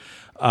here,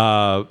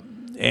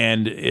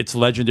 and it's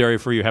legendary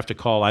for you have to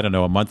call. I don't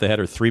know, a month ahead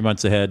or 3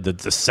 months ahead.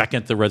 The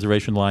second the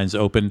reservation lines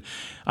open,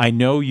 I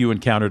know you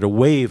encountered a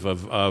wave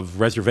of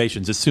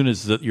reservations as soon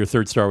as your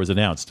 3rd star was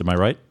announced. Am I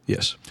right?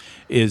 Yes.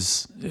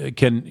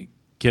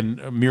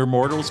 Can mere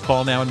mortals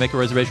call now and make a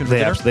reservation for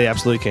dinner? They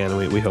absolutely can,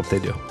 and we hope they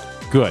do.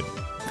 Good.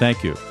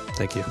 Thank you.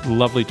 Thank you.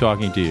 Lovely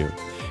talking to you.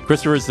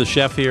 Christopher is the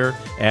chef here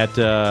at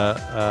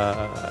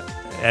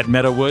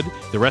Meadowood.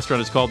 The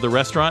restaurant is called The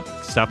Restaurant.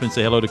 Stop in and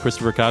say hello to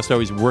Christopher Costo.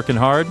 He's working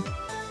hard.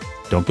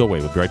 Don't go away.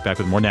 We'll be right back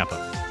with more Napa.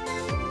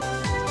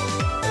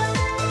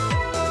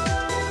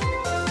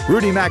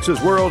 Rudy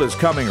Maxa's World is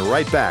coming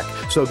right back.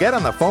 So get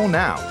on the phone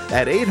now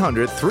at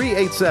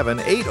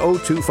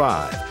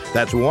 800-387-8025.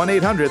 That's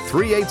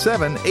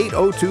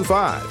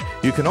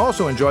 1-800-387-8025. You can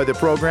also enjoy the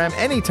program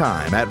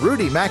anytime at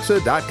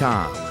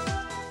rudymaxa.com.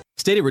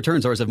 Stated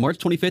returns are as of March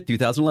 25,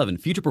 2011.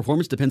 Future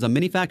performance depends on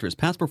many factors.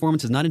 Past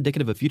performance is not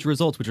indicative of future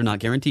results, which are not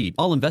guaranteed.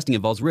 All investing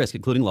involves risk,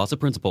 including loss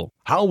of principal.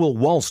 How will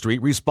Wall Street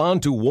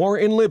respond to war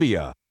in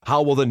Libya?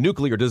 How will the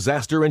nuclear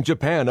disaster in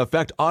Japan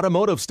affect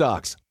automotive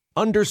stocks?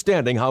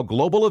 Understanding how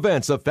global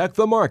events affect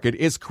the market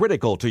is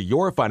critical to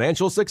your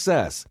financial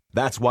success.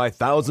 That's why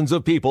thousands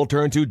of people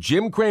turn to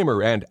Jim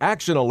Cramer and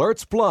Action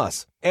Alerts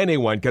Plus.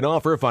 Anyone can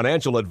offer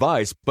financial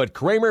advice, but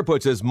Cramer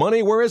puts his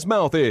money where his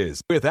mouth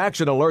is. With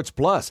Action Alerts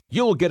Plus,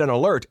 you'll get an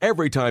alert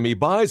every time he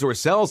buys or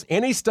sells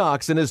any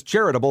stocks in his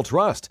charitable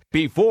trust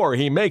before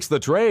he makes the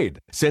trade.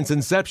 Since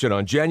inception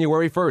on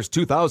January 1st,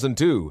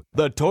 2002,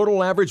 the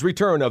total average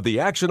return of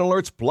the Action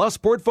Alerts Plus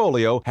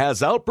portfolio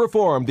has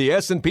outperformed the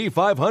S&P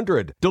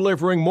 500,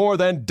 delivering more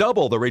than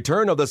double the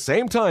return of the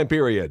same time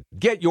period.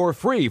 Get your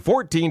free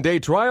 14-day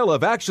trial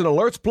of Action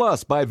Alerts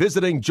Plus by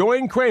visiting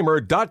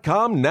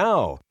joinkramer.com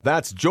now.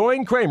 That's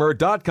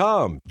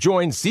joinkramer.com.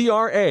 Join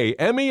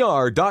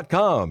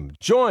CRAMER.com.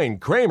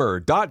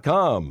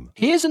 Joinkramer.com.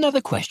 Here's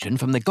another question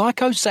from the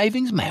Geico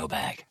Savings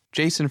Mailbag.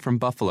 Jason from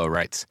Buffalo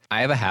writes,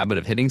 I have a habit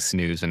of hitting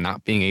snooze and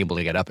not being able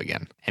to get up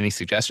again. Any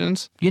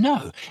suggestions? You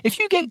know, if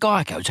you get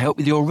Geico to help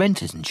with your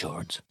renter's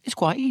insurance, it's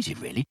quite easy,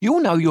 really. You'll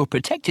know you're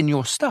protecting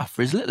your stuff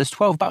for as little as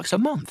 $12 a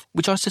month,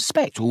 which I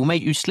suspect will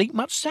make you sleep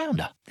much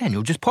sounder. Then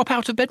you'll just pop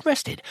out of bed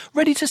rested,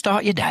 ready to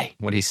start your day.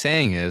 What he's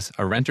saying is,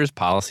 a renter's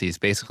policy is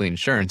basically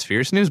insurance for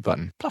your snooze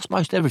button. Plus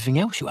most everything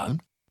else you own.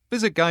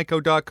 Visit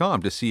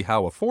geico.com to see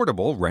how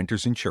affordable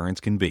renter's insurance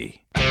can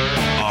be.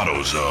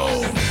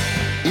 AutoZone.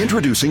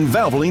 Introducing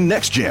Valvoline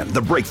Next Gen,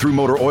 the breakthrough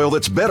motor oil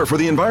that's better for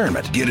the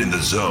environment. Get in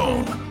the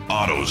zone.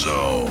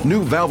 AutoZone.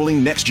 New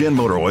Valvoline Next Gen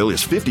motor oil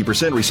is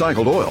 50%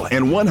 recycled oil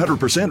and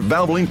 100%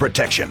 Valvoline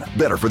protection.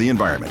 Better for the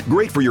environment,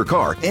 great for your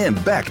car,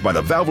 and backed by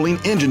the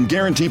Valvoline Engine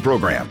Guarantee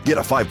Program. Get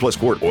a 5+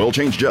 quart oil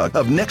change jug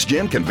of Next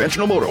Gen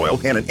conventional motor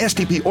oil and an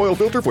STP oil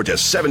filter for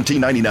just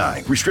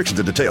 $17.99. Restrictions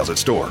and details at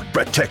store.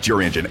 Protect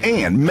your engine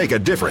and make a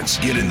difference.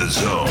 Get in the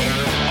zone.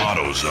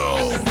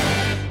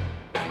 AutoZone.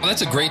 Well,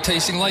 that's a great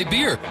tasting light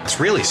beer. It's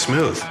really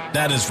smooth.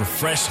 That is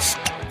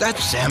refreshing.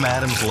 That's Sam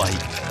Adams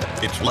Light.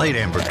 Its light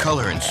amber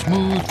color and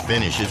smooth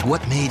finish is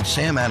what made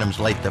Sam Adams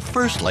Light the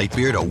first light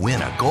beer to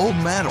win a gold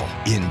medal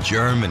in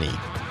Germany.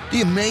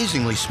 The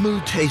amazingly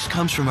smooth taste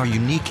comes from our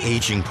unique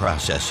aging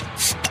process.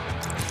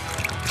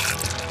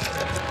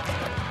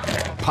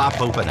 Pop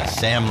open a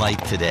Sam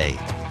Light today.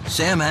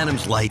 Sam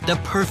Adams Light, the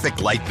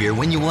perfect light beer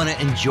when you want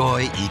to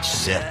enjoy each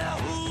sip.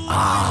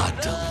 Ah,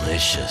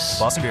 delicious.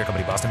 Boston Beer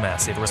Company, Boston,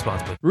 Mass. Save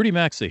responsibly. Rudy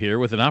Maxa here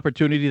with an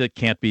opportunity that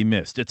can't be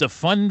missed. It's a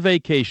fun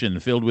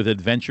vacation filled with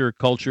adventure,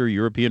 culture,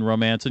 European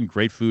romance, and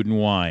great food and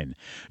wine.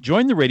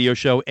 Join the radio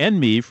show and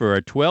me for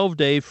a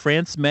 12-day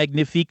France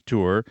Magnifique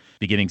tour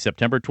beginning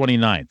September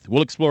 29th.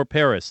 We'll explore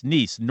Paris,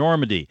 Nice,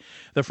 Normandy,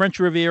 the French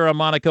Riviera,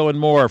 Monaco, and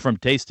more. From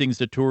tastings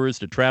to tours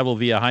to travel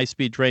via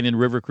high-speed train and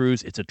river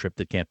cruise, it's a trip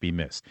that can't be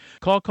missed.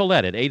 Call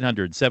Colette at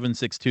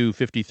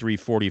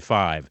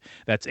 800-762-5345.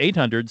 That's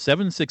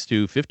 800-762-5345,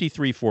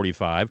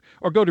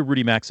 or go to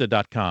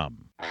rudymaxa.com.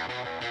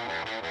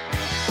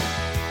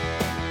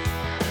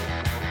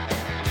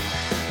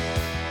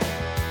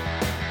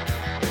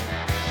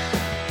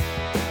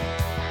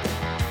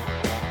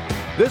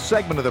 This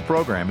segment of the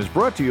program is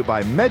brought to you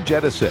by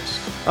MedJet Assist.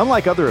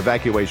 Unlike other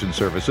evacuation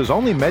services,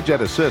 only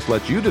MedJet Assist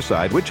lets you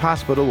decide which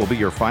hospital will be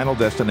your final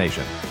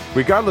destination.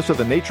 Regardless of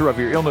the nature of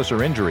your illness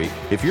or injury,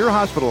 if you're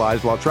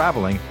hospitalized while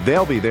traveling,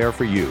 they'll be there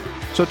for you.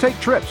 So take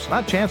trips,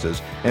 not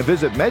chances, and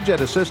visit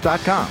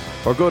MedJetAssist.com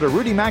or go to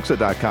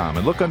RudyMaxa.com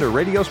and look under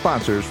radio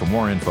sponsors for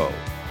more info.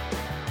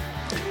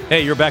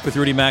 Hey, you're back with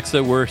Rudy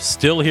Maxa. We're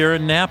still here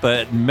in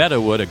Napa at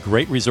Meadowood, a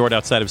great resort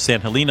outside of San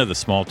Helena, the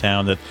small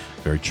town, that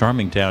very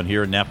charming town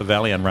here in Napa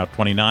Valley on Route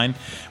 29.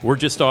 We're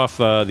just off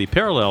the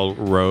parallel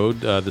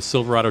road, the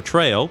Silverado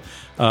Trail.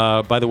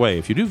 By the way,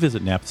 if you do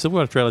visit Napa,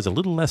 Silverado Trail has a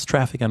little less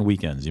traffic on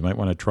weekends. You might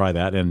want to try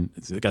that, and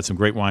it's got some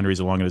great wineries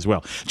along it as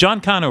well.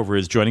 John Conover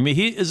is joining me.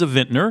 He is a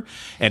vintner,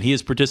 and he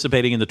is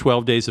participating in the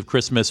 12 Days of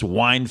Christmas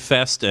Wine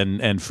Fest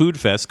and Food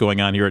Fest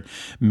going on here at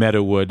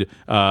Meadowood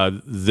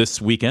this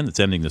weekend. It's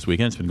ending this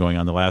weekend. It's been going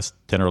on the last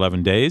 10 or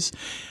 11 days.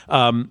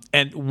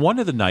 And one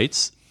of the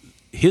nights,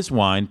 his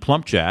wine,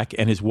 Plump Jack,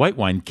 and his white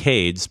wine,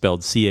 Cade,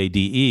 spelled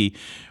C-A-D-E,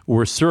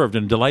 were served,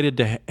 and delighted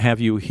to have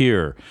you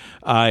here.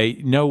 I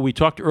know we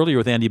talked earlier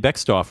with Andy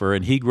Beckstoffer,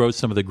 and he grows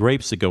some of the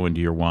grapes that go into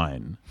your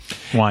wines.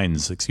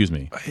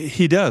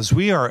 He does.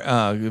 We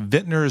are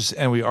vintners,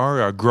 and we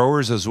are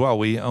growers as well.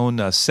 We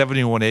own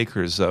 71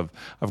 acres of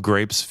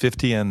grapes,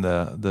 50 in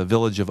the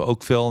village of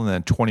Oakville, and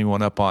then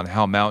 21 up on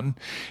Howell Mountain.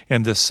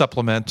 And to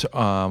supplement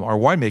our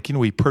winemaking,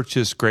 we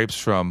purchase grapes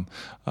from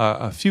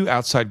a few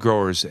outside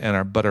growers,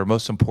 but our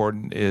most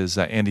important is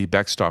Andy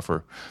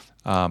Beckstoffer.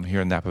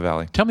 here in Napa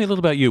Valley. Tell me a little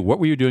about you. What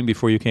were you doing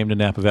before you came to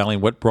Napa Valley,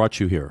 and what brought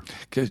you here?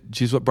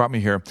 Geez, what brought me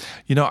here?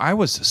 I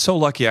was so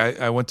lucky.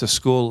 I went to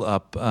school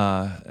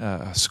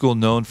school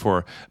known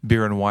for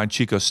beer and wine,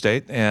 Chico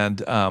State,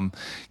 and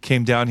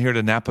came down here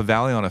to Napa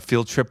Valley on a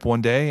field trip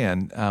one day,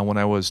 and when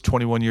I was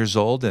 21 years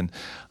old, and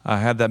I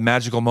had that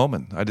magical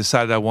moment. I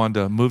decided I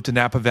wanted to move to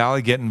Napa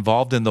Valley, get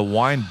involved in the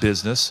wine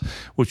business,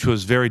 which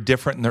was very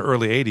different in the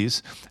early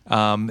 80s.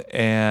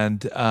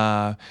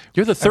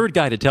 You're the third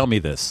guy to tell me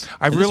this.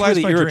 I realized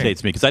this really my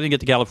irritates me because I didn't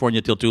get to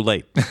California till too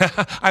late.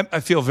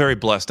 I feel very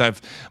blessed.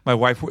 My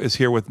wife is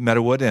here with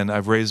Meadowood, and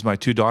I've raised my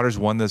two daughters,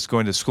 one that's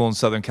going to school in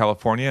Southern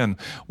California and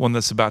one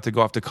that's about to go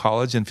off to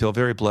college, and feel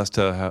very blessed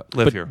to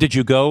live here. Did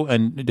you go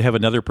and have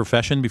another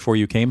profession before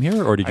you came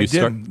here, or did you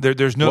start?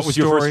 There's no What was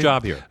your first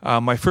job here?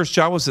 My first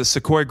job was at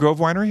Sequoia Grove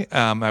Winery.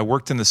 I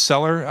worked in the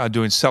cellar,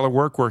 doing cellar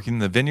work, working in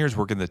the vineyards,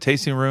 working in the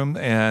tasting room,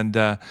 and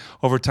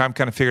over time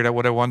kind of figured out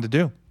what I wanted to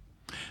do.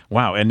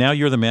 Wow, and now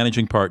you're the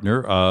managing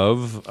partner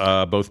of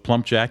both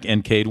Plumpjack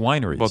and Cade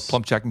Wineries. Both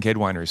Plumpjack and Cade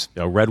Wineries.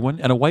 A red one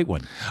and a white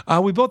one.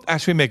 We both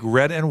actually make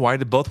red and white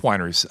at both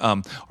wineries.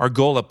 Our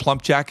goal at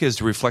Plumpjack is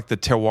to reflect the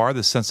terroir,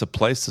 the sense of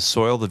place, the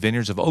soil, the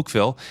vineyards of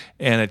Oakville,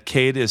 and at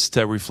Cade is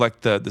to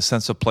reflect the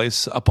sense of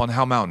place up on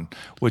Howe Mountain,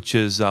 which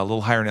is a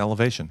little higher in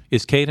elevation.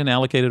 Is Cade an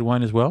allocated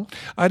wine as well?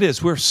 It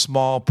is. We're a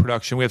small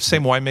production. We have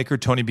same winemaker,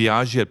 Tony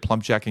Biaggi, at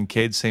Plumpjack and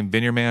Cade, same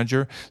vineyard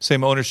manager,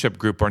 same ownership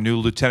group. Our new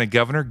Lieutenant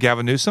Governor,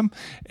 Gavin Newsom,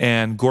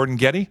 and Gordon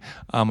Getty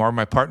are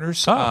my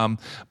partners.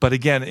 But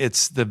again,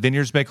 it's the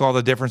vineyards make all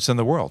the difference in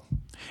the world.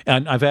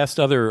 And I've asked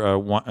other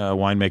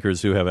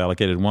winemakers who have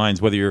allocated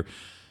wines whether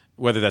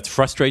that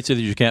frustrates you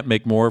that you can't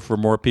make more for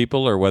more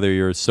people, or whether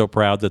you're so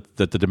proud that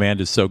the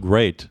demand is so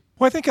great.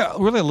 Well, I think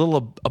really a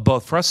little of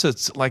both. For us,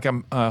 it's like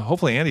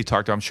hopefully Andy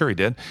talked to, I'm sure he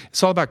did.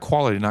 It's all about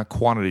quality, not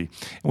quantity.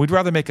 And we'd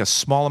rather make a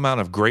small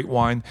amount of great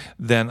wine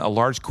than a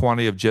large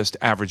quantity of just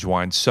average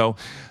wine. So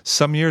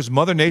some years,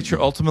 Mother Nature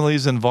ultimately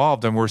is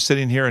involved, and we're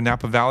sitting here in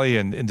Napa Valley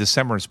in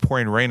December, and it's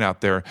pouring rain out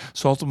there.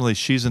 So ultimately,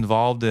 she's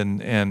involved,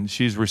 and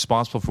she's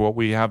responsible for what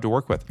we have to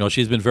work with. Well,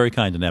 she's been very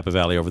kind to Napa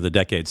Valley over the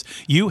decades.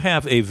 You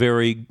have a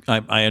very,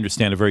 I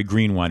understand, a very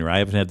green winery. I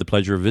haven't had the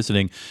pleasure of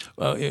visiting.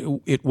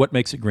 What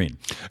makes it green?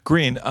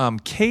 Green.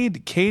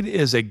 Cade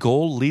is a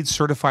Gold LEED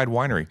certified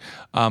winery,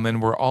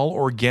 and we're all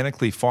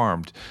organically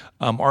farmed.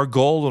 Our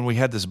goal when we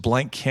had this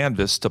blank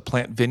canvas to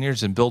plant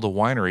vineyards and build a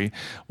winery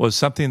was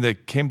something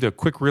that came to a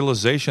quick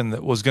realization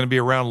that was going to be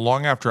around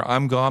long after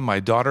I'm gone, my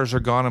daughters are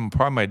gone, and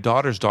probably my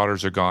daughter's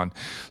daughters are gone.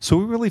 So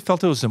we really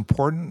felt it was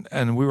important,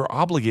 and we were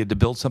obligated to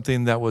build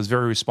something that was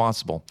very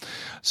responsible.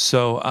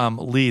 So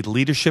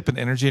leadership in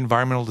energy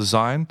environmental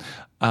design,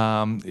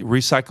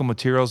 recycle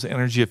materials,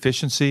 energy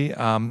efficiency,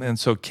 and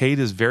so Cade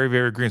is very,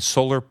 very green.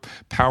 Solar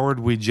powered.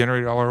 We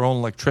generate all our own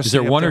electricity. Is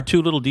there one or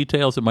two little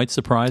details that might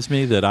surprise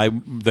me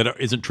that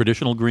isn't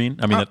traditional green?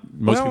 I mean, that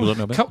most people don't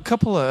know about.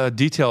 Couple of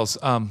details.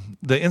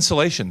 The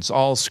insulations,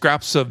 all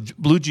scraps of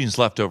blue jeans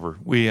left over.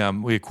 We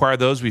acquire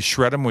those. We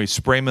shred them. We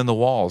spray them in the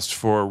walls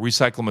for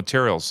recycled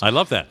materials. I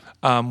love that.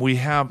 We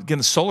have,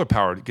 again, solar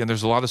powered. Again,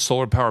 there's a lot of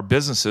solar powered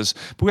businesses,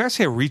 but we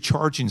actually have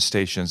recharging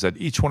stations at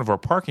each one of our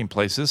parking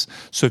places.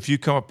 So if you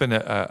come up in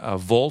a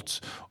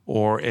Volt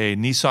or a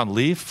Nissan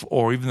Leaf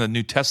or even the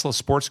new Tesla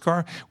sports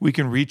car, we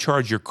can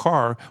recharge your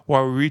car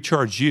while we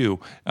recharge you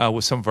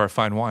with some of our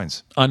fine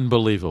wines.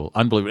 Unbelievable.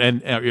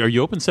 And are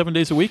you open 7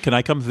 days a week? Can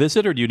I come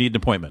visit, or do you need an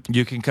appointment?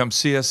 You can come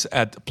see us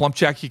at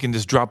Plumpjack. You can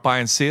just drop by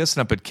and see us,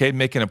 and up at Cade,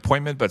 make an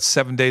appointment, but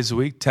 7 days a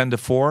week, 10 to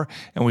 4,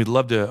 and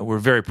we're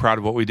very proud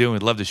of what we do, and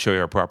we'd love to show you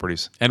our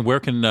properties. And where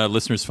can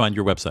listeners find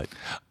your website?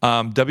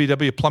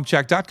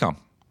 www.plumpjack.com.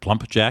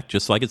 Plumpjack,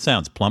 just like it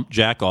sounds.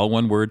 Plumpjack, all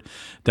one word,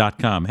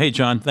 .com. Hey,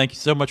 John, thank you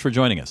so much for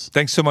joining us.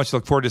 Thanks so much.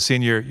 Look forward to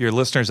seeing your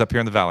listeners up here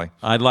in the Valley.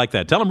 I'd like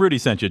that. Tell them Rudy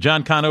sent you.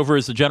 John Conover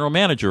is the general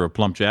manager of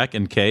Plumpjack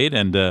and Cade,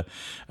 and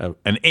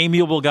an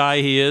amiable guy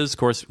he is.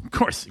 Of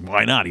course,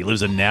 why not? He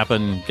lives in Napa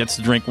and gets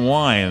to drink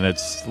wine, and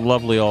it's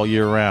lovely all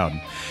year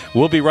round.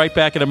 We'll be right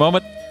back in a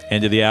moment.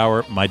 End of the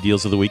hour, my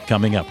deals of the week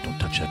coming up. Don't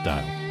touch that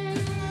dial.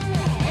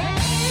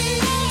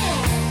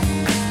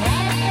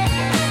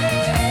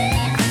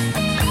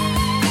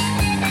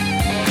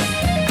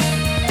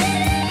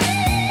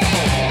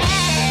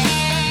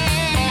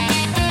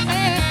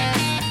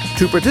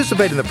 To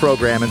participate in the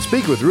program and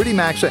speak with Rudy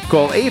Maxa,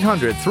 call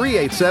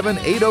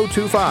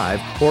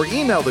 800-387-8025 or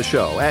email the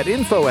show at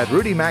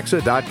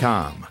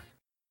info@rudymaxa.com.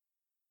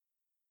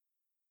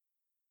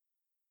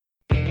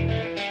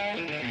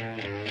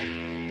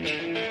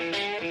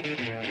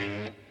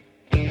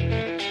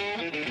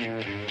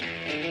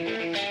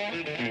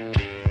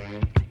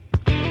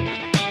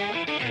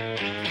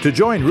 To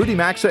join Rudy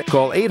Maxa,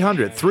 call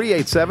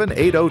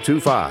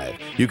 800-387-8025.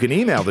 You can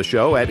email the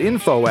show at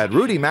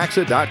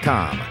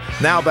info@rudymaxa.com.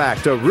 Now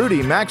back to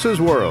Rudy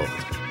Maxa's World.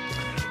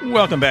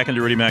 Welcome back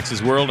into Rudy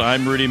Maxa's World.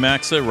 I'm Rudy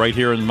Maxa, right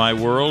here in my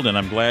world, and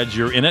I'm glad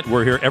you're in it.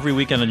 We're here every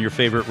weekend on your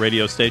favorite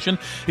radio station.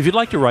 If you'd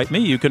like to write me,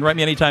 you can write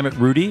me anytime at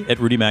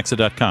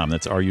rudy@rudymaxa.com.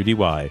 That's RUDY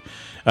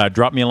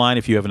Drop me a line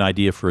if you have an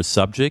idea for a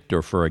subject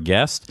or for a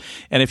guest.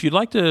 And if you'd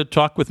like to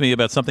talk with me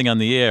about something on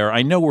the air,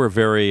 I know we're a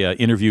very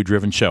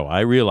interview-driven show.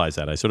 I realize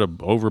that. I sort of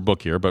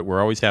overbook here, but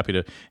we're always happy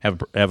to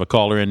have a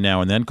caller in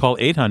now and then. Call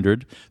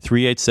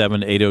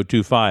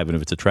 800-387-8025. And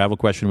if it's a travel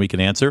question we can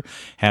answer,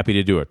 happy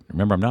to do it.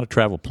 Remember, I'm not a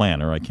travel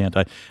planner. I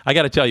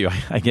got to tell you,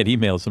 I get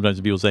emails sometimes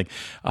from people saying,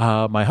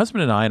 my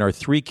husband and I and our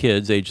 3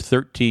 kids, age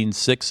 13,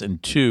 6,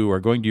 and 2, are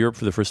going to Europe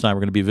for the first time.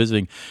 We're going to be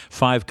visiting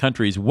 5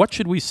 countries. What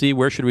should we see?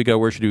 Where should we go?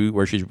 Where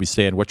should we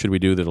stay? And what should we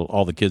do that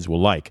all the kids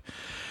will like?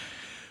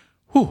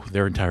 Whew,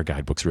 there are entire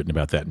guidebooks written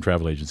about that, and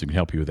travel agents who can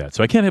help you with that.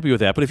 So I can't help you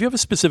with that. But if you have a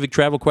specific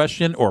travel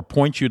question or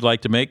point you'd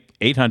like to make,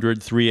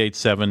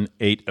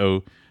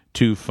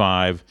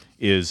 800-387-8025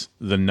 is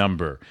the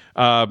number.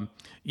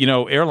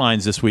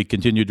 Airlines this week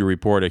continued to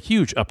report a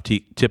huge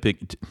uptick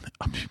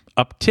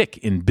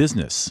in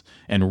business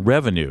and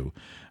revenue,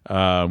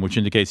 which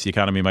indicates the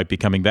economy might be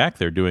coming back.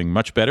 They're doing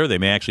much better. They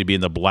may actually be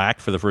in the black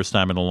for the first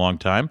time in a long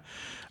time.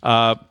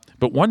 But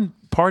one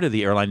part of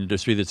the airline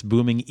industry that's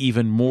booming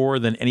even more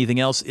than anything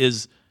else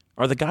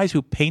are the guys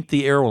who paint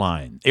the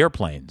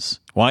airplanes.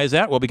 Why is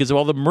that? Well, because of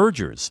all the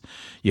mergers.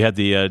 You had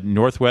the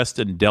Northwest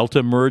and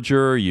Delta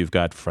merger. You've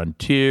got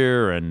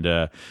Frontier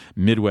and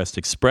Midwest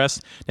Express.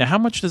 Now, how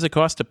much does it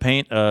cost to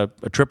paint a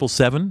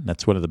 777?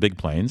 That's one of the big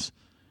planes.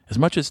 As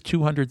much as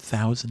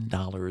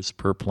 $200,000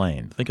 per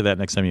plane. Think of that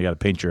next time you got to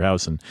paint your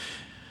house, and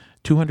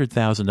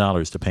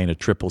 $200,000 to paint a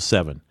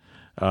 777.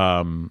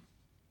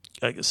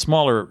 A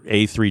smaller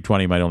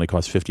A320 might only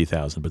cost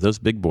 $50,000, but those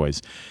big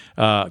boys,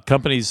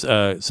 companies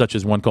such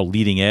as one called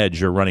Leading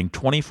Edge, are running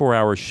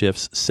 24-hour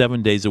shifts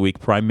 7 days a week,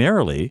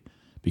 primarily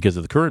because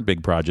of the current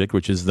big project,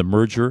 which is the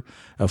merger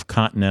of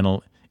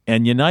Continental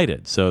and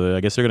United. So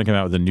I guess they're going to come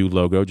out with a new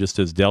logo, just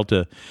as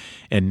Delta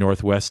and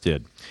Northwest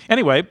did.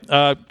 Anyway,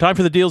 time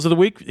for the deals of the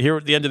week here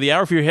at the end of the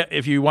hour.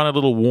 If you want a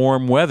little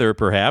warm weather,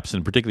 perhaps,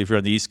 and particularly if you're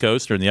on the East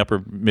Coast or in the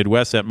upper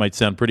Midwest, that might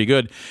sound pretty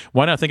good.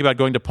 Why not think about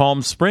going to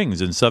Palm Springs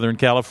in Southern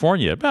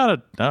California? It's about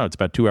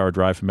a 2-hour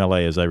drive from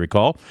L.A., as I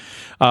recall.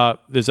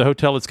 There's a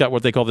hotel that's got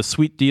what they call the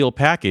Sweet Deal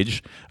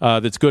Package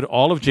that's good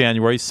all of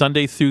January,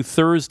 Sunday through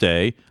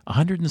Thursday,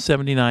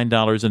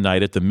 $179 a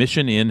night at the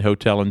Mission Inn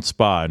Hotel and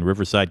Spa in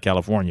Riverside,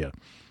 California.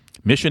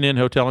 Mission Inn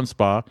Hotel and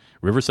Spa,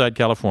 Riverside,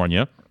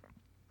 California.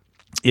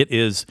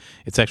 It's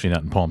actually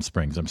not in Palm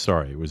Springs. I'm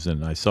sorry.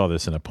 I saw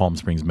this in a Palm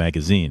Springs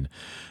magazine.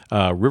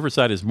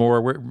 Riverside is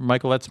more,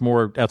 Michael, that's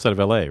more outside of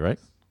L.A., right?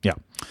 Yeah.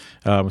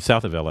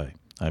 South of L.A.,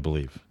 I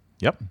believe.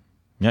 Yep.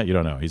 Yeah, you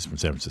don't know. He's from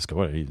San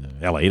Francisco.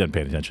 L.A., he doesn't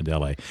pay attention to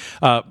L.A.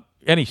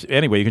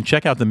 Anyway, you can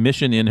check out the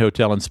Mission Inn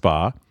Hotel and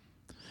Spa.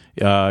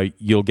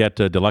 You'll get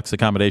deluxe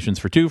accommodations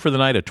for 2 for the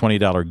night, a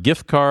 $20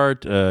 gift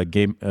card,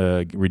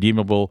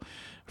 redeemable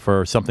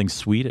for something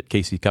sweet at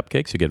Casey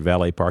Cupcakes. You get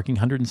valet parking,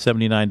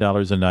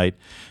 $179 a night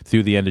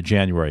through the end of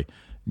January.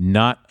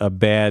 Not a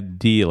bad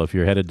deal if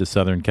you're headed to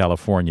Southern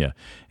California.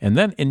 And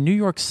then in New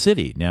York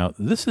City, now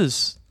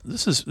these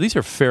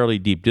are fairly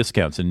deep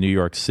discounts in New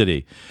York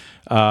City.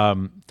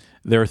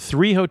 There are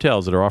 3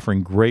 hotels that are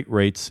offering great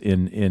rates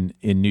in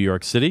New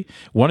York City.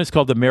 One is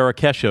called the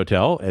Marrakesh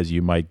Hotel, as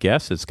you might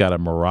guess. It's got a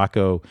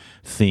Morocco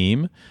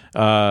theme.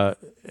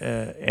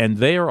 And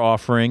they are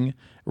offering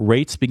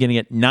rates beginning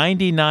at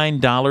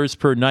 $99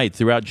 per night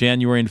throughout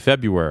January and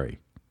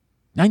February.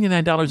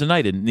 $99 a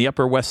night in the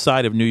Upper West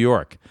Side of New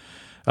York.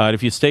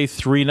 If you stay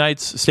 2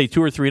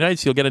 or 3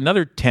 nights, you'll get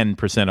another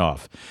 10%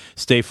 off.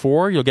 Stay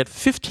 4, you'll get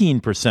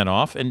 15%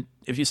 off. And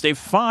if you stay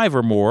 5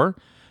 or more,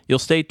 you'll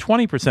stay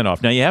 20%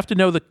 off. Now, you have to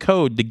know the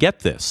code to get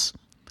this.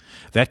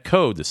 That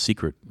code, the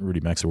secret Rudy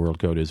Maxa World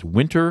code, is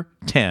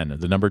WINTER10,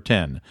 the number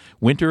 10.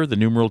 Winter, the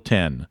numeral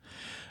 10.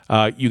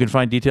 You can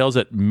find details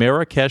at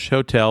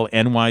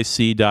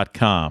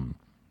MarrakeshHotelNYC.com.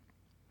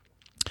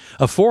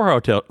 A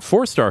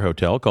 4-star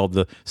hotel called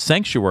the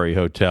Sanctuary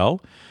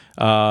Hotel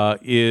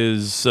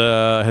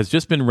has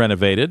just been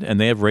renovated, and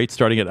they have rates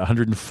starting at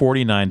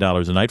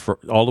 $149 a night for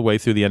all the way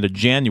through the end of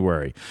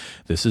January.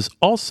 This is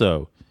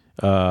also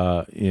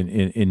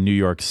in New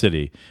York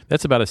City.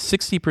 That's about a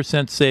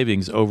 60%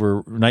 savings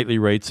over nightly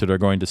rates that are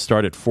going to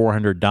start at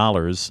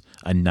 $400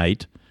 a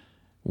night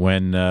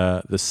when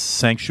the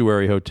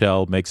Sanctuary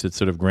Hotel makes its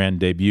sort of grand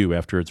debut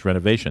after its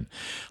renovation.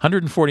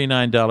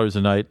 $149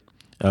 a night.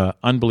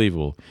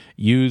 Unbelievable.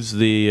 Use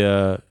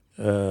the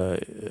go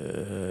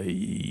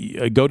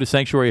to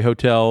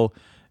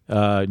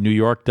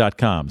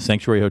sanctuaryhotelnewyork.com,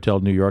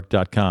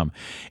 sanctuaryhotelnewyork.com.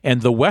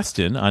 And the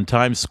Westin on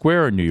Times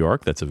Square in New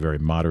York, that's a very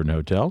modern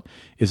hotel,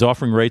 is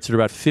offering rates that are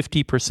about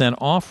 50%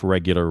 off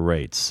regular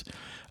rates.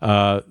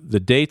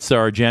 The dates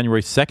are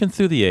January 2nd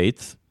through the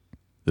 8th,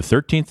 the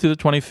 13th through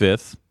the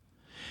 25th,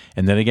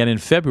 and then again in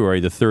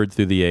February, the 3rd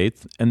through the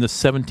 8th, and the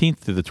 17th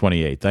through the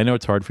 28th. I know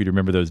it's hard for you to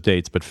remember those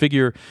dates, but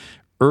figure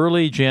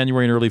early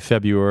January and early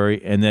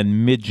February, and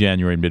then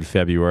mid-January and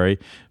mid-February.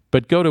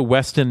 But go to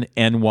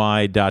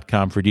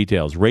westinny.com for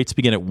details. Rates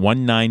begin at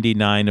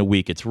 $199 a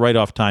week. It's right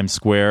off Times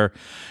Square.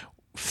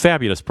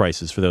 Fabulous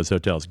prices for those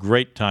hotels.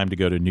 Great time to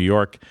go to New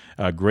York.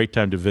 Great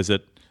time to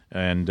visit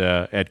and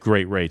at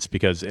great rates,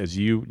 because as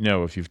you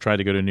know, if you've tried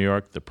to go to New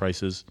York, the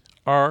prices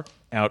are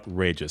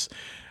outrageous.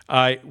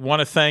 I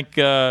want to thank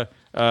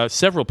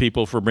several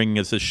people for bringing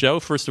us this show.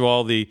 First of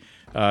all, the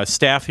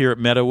staff here at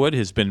Meadowood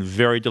has been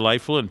very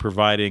delightful in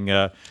providing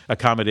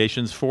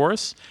accommodations for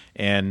us,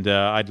 and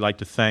I'd like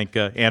to thank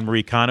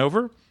Anne-Marie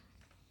Conover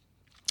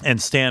and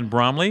Stan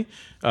Bromley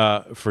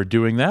for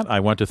doing that.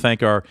 I want to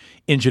thank our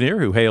engineer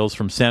who hails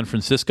from San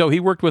Francisco. He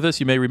worked with us.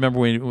 You may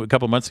remember a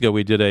couple months ago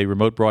we did a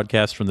remote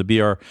broadcast from the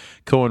B.R.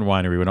 Cohen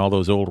Winery when all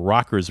those old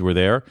rockers were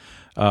there.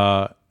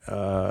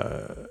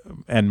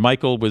 And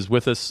Michael was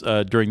with us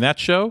during that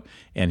show,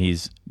 and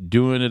he's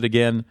doing it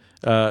again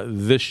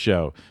this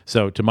show.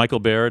 So to Michael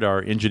Baird,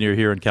 our engineer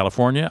here in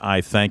California,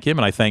 I thank him,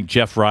 and I thank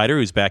Jeff Ryder,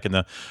 who's back in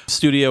the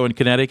studio in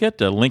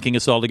Connecticut, linking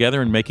us all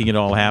together and making it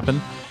all happen.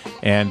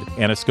 And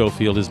Anna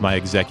Schofield is my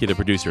executive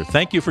producer.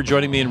 Thank you for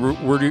joining me in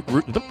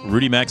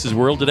Rudy Max's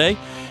World today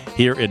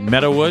here in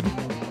Meadowood,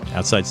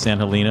 outside San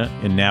Helena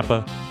in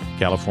Napa,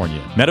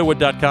 California.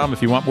 Meadowood.com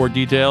if you want more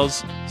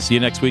details. See you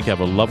next week.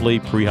 Have a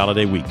lovely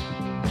pre-holiday week.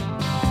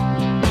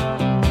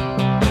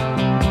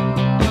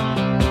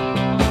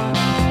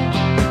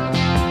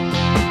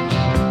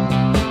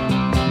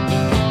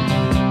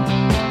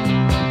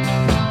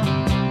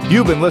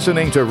 You've been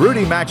listening to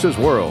Rudy Max's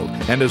World,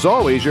 and as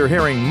always, you're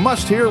hearing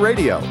Must Hear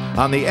Radio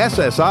on the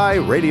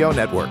SSI Radio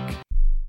Network.